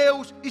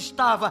 Deus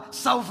estava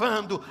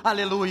salvando.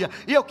 Aleluia.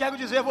 E eu quero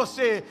dizer a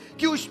você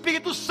que o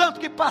Espírito Santo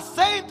que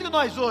passa entre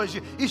nós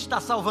hoje está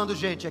salvando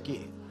gente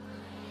aqui.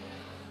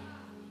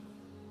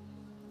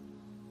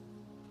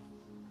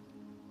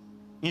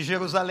 Em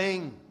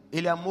Jerusalém,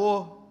 ele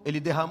amou, ele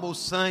derramou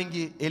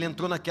sangue, ele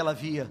entrou naquela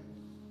via.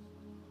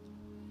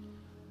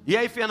 E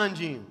aí,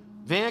 Fernandinho,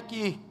 vem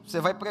aqui,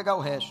 você vai pregar o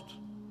resto.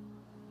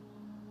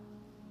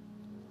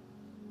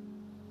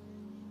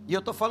 E eu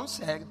estou falando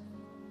sério.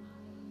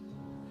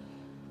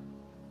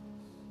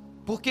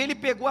 Porque ele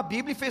pegou a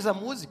Bíblia e fez a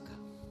música.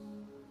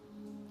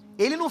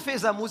 Ele não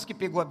fez a música e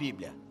pegou a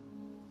Bíblia.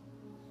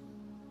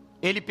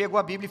 Ele pegou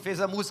a Bíblia e fez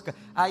a música.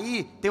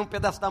 Aí tem um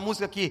pedaço da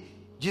música que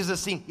diz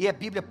assim, e é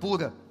Bíblia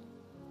pura: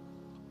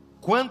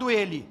 quando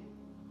ele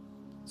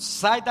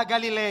sai da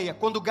Galileia,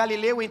 quando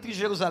Galileu entra em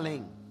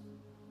Jerusalém,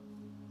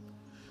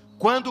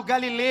 quando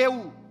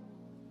Galileu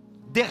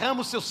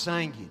derrama o seu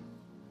sangue,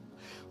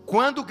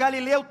 quando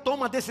Galileu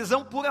toma a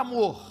decisão por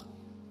amor,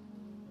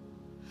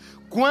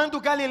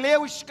 quando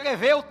Galileu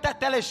escreveu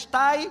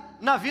Tetelestai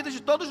na vida de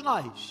todos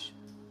nós,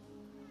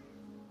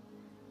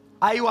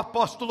 aí o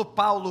apóstolo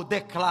Paulo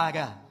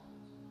declara: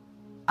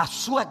 a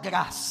sua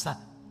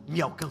graça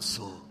me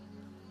alcançou.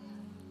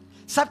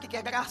 Sabe o que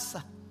é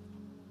graça?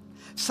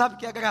 Sabe o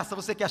que é graça?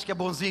 Você que acha que é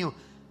bonzinho,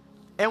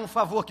 é um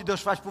favor que Deus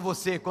faz por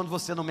você quando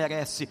você não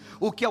merece.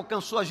 O que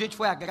alcançou a gente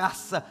foi a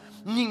graça.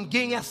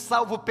 ninguém é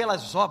salvo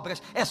pelas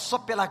obras, é só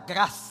pela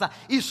graça.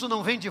 Isso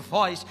não vem de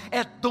vós,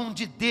 é dom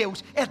de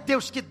Deus, é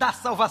Deus que dá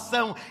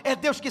salvação, é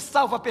Deus que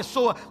salva a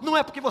pessoa. Não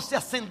é porque você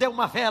acendeu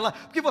uma vela,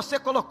 porque você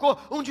colocou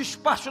um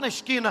despacho na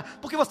esquina,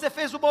 porque você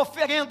fez uma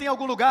oferenda em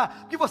algum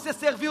lugar, porque você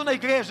serviu na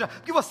igreja,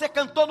 porque você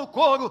cantou no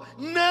coro.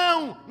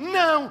 Não,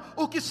 não,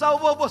 o que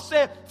salvou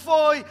você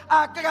foi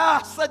a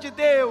graça de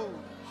Deus,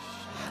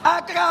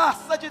 a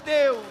graça de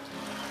Deus.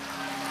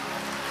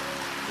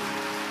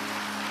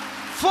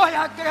 Foi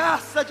a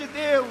graça de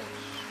Deus.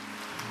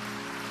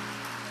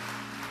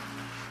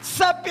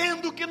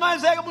 Sabendo que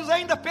nós éramos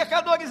ainda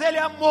pecadores, Ele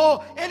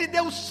amou, Ele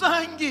deu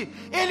sangue,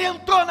 Ele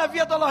entrou na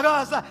via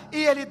dolorosa e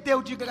Ele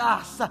deu de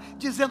graça,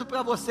 dizendo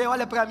para você: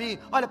 olha para mim,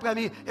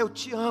 eu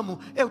te amo,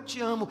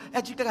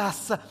 é de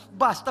graça,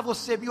 basta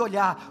você me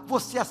olhar,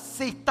 você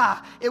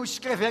aceitar, eu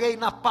escreverei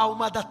na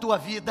palma da tua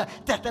vida,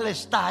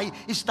 tetelestai,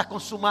 está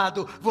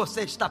consumado,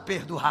 você está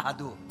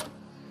perdoado.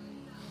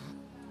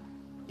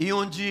 E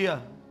um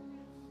dia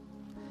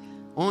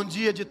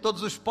de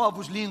todos os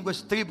povos,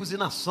 línguas, tribos e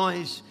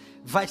nações,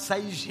 vai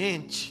sair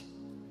gente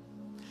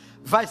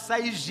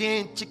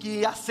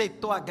que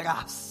aceitou a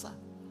graça.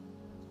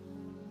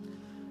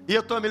 E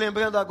eu estou me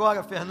lembrando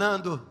agora,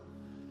 Fernando,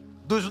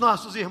 dos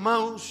nossos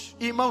irmãos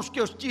que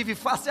eu tive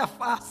face a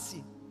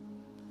face,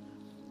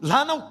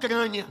 lá na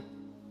Ucrânia,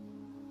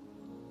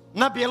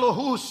 na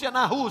Bielorrússia,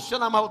 na Rússia,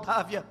 na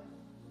Moldávia.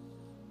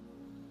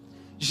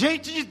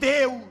 Gente de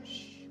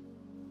Deus,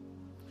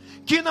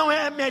 que não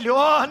é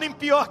melhor nem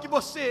pior que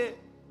você,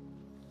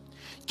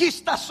 que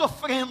está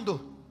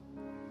sofrendo,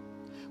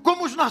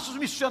 como os nossos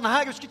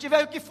missionários que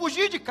tiveram que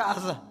fugir de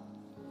casa,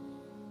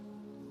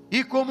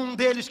 e como um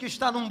deles que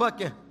está num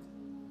bunker,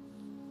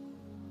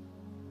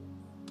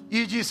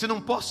 e disse: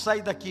 não posso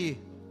sair daqui,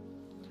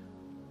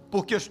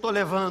 porque eu estou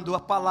levando a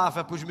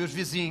palavra para os meus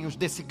vizinhos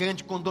desse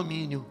grande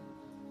condomínio.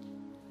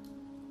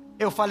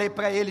 Eu falei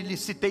para ele, lhe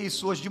citei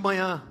isso hoje de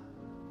manhã,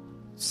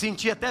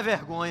 senti até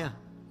vergonha.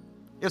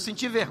 Eu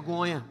senti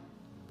vergonha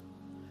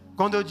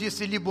quando eu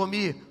disse: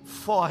 Libomir,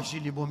 foge,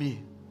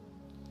 Libomir.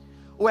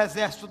 O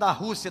exército da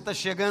Rússia está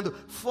chegando,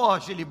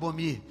 foge,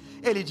 Libomir.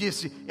 Ele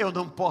disse: eu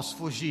não posso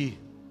fugir.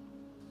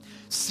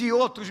 Se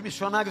outros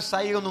missionários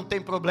saíram, não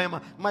tem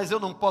problema, mas eu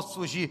não posso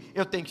fugir,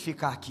 eu tenho que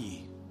ficar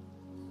aqui.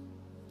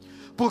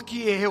 Porque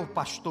eu,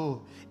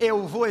 pastor,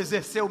 eu vou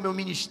exercer o meu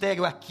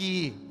ministério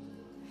aqui,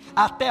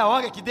 até a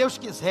hora que Deus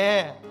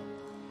quiser.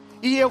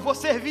 E eu vou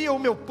servir o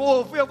meu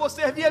povo, eu vou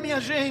servir a minha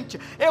gente,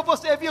 eu vou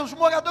servir os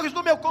moradores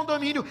do meu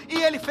condomínio. E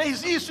ele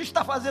fez isso,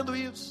 está fazendo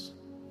isso.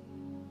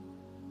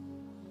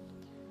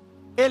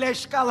 Ele é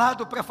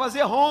escalado para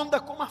fazer ronda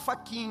com uma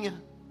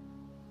faquinha.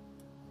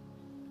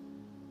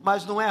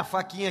 Mas não é a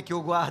faquinha que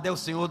o guarda, é o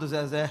Senhor dos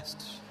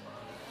Exércitos.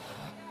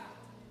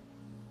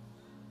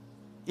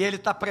 E ele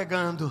está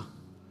pregando.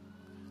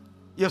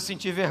 E eu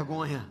senti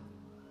vergonha.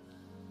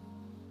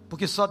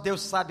 Porque só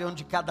Deus sabe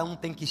onde cada um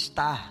tem que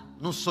estar.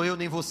 Não sou eu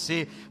nem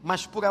você,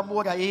 mas por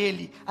amor a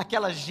Ele,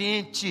 aquela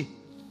gente.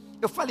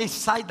 Eu falei: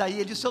 sai daí.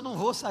 Ele disse: eu não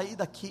vou sair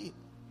daqui.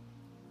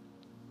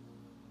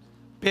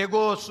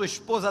 Pegou sua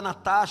esposa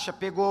Natasha,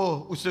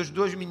 pegou os seus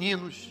 2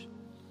 meninos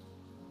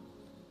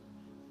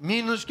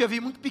que eu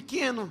vi muito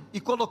pequeno, e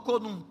colocou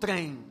num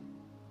trem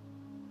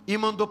e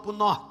mandou para o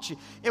norte.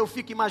 Eu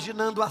fico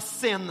imaginando a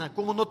cena,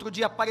 como no outro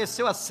dia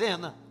apareceu a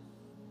cena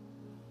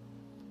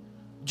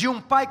de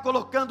um pai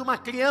colocando uma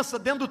criança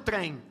dentro do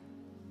trem.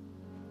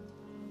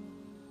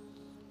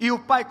 E o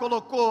pai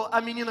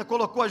a menina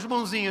colocou as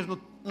mãozinhas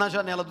na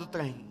janela do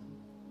trem.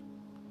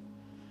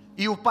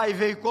 E o pai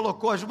veio e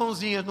colocou as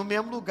mãozinhas no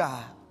mesmo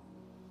lugar.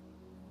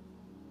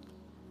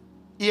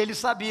 E ele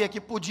sabia que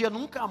podia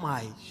nunca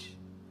mais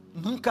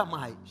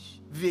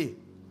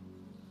ver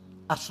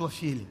a sua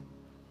filha.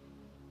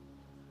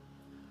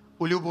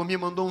 O Liubomir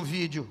mandou um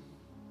vídeo,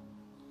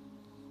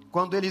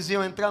 quando eles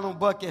iam entrar no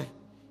bunker,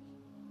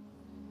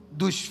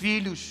 dos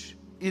filhos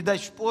e da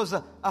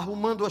esposa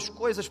arrumando as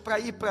coisas para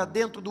ir para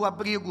dentro do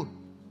abrigo.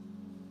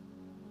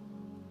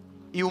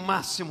 E o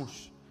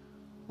Máximos,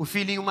 o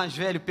filhinho mais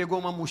velho, pegou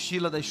uma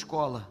mochila da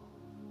escola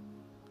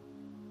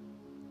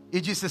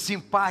e disse assim: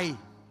 pai,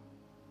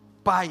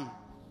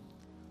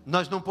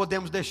 nós não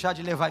podemos deixar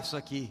de levar isso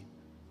aqui.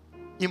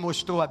 E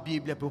mostrou a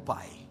Bíblia para o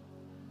pai.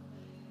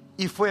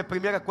 E foi a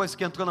primeira coisa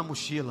que entrou na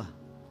mochila.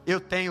 Eu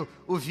tenho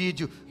o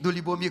vídeo do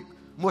Libomir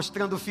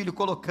mostrando o filho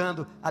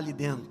colocando ali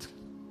dentro.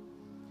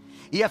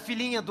 E a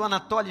filhinha do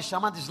Anatoly,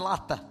 chamada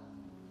Zlata,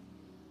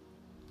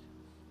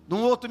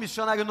 num outro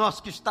missionário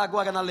nosso que está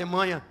agora na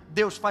Alemanha,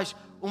 Deus faz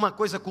uma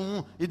coisa com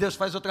um e Deus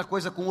faz outra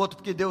coisa com o outro,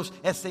 porque Deus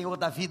é Senhor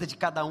da vida de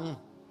cada um.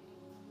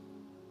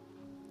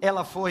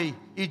 Ela foi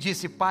e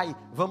disse: pai,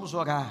 vamos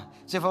orar.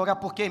 Você vai orar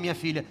por quê, minha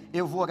filha?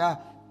 Eu vou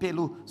orar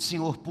pelo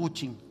senhor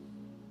Putin,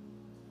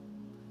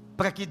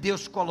 para que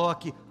Deus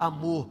coloque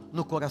amor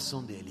no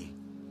coração dele.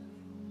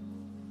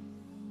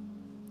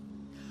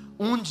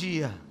 Um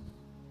dia,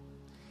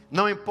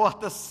 não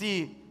importa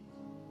se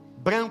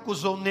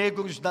brancos ou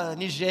negros da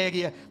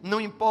Nigéria, não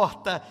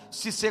importa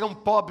se serão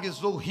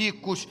pobres ou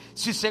ricos,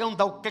 se serão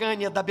da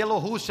Ucrânia, da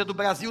Bielorrússia, do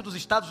Brasil, dos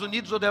Estados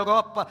Unidos ou da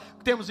Europa,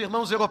 temos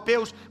irmãos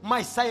europeus,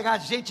 mas sairá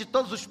gente de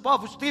todos os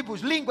povos,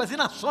 tribos, línguas e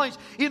nações,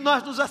 e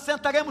nós nos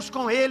assentaremos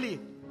com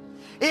Ele.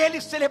 Ele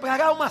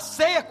celebrará uma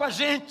ceia com a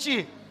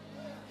gente,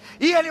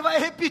 e Ele vai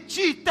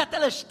repetir,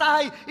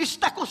 tetelestai,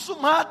 está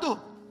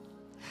consumado,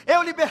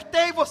 eu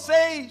libertei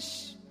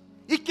vocês.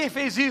 E quem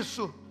fez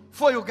isso?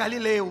 Foi o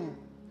Galileu.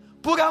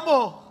 Por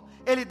amor,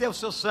 ele deu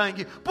seu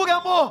sangue. Por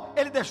amor,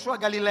 ele deixou a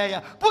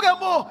Galileia. Por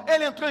amor,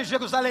 ele entrou em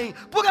Jerusalém.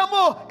 Por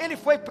amor, ele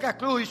foi para a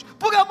cruz.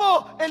 Por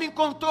amor, ele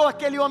encontrou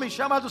aquele homem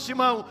chamado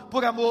Simão.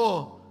 Por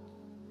amor.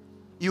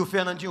 E o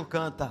Fernandinho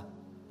canta: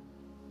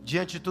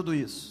 diante de tudo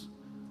isso,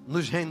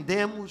 nos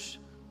rendemos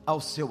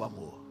ao seu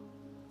amor.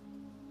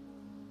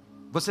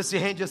 Você se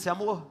rende a esse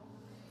amor?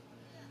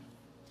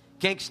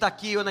 Quem que está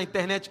aqui ou na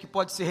internet que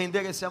pode se render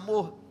a esse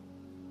amor?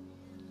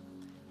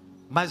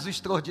 Mas o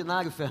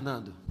extraordinário,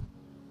 Fernando,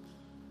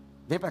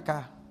 vem para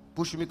cá,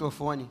 puxa o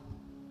microfone,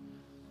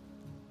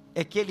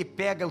 é que ele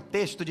pega o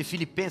texto de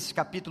Filipenses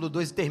capítulo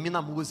 2 e termina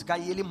a música,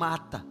 aí ele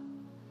mata.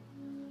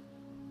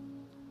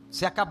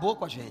 Você acabou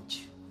com a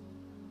gente,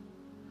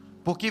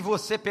 porque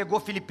você pegou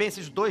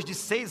Filipenses 2 de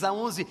 6 a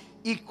 11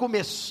 e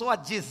começou a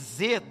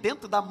dizer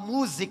dentro da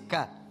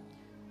música,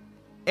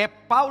 é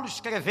Paulo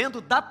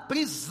escrevendo da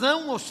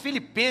prisão aos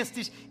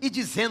filipenses e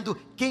dizendo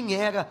quem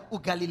era o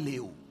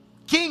Galileu.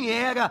 Quem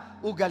era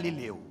o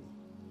Galileu?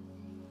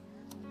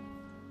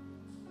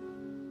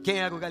 Quem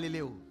era o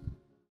Galileu?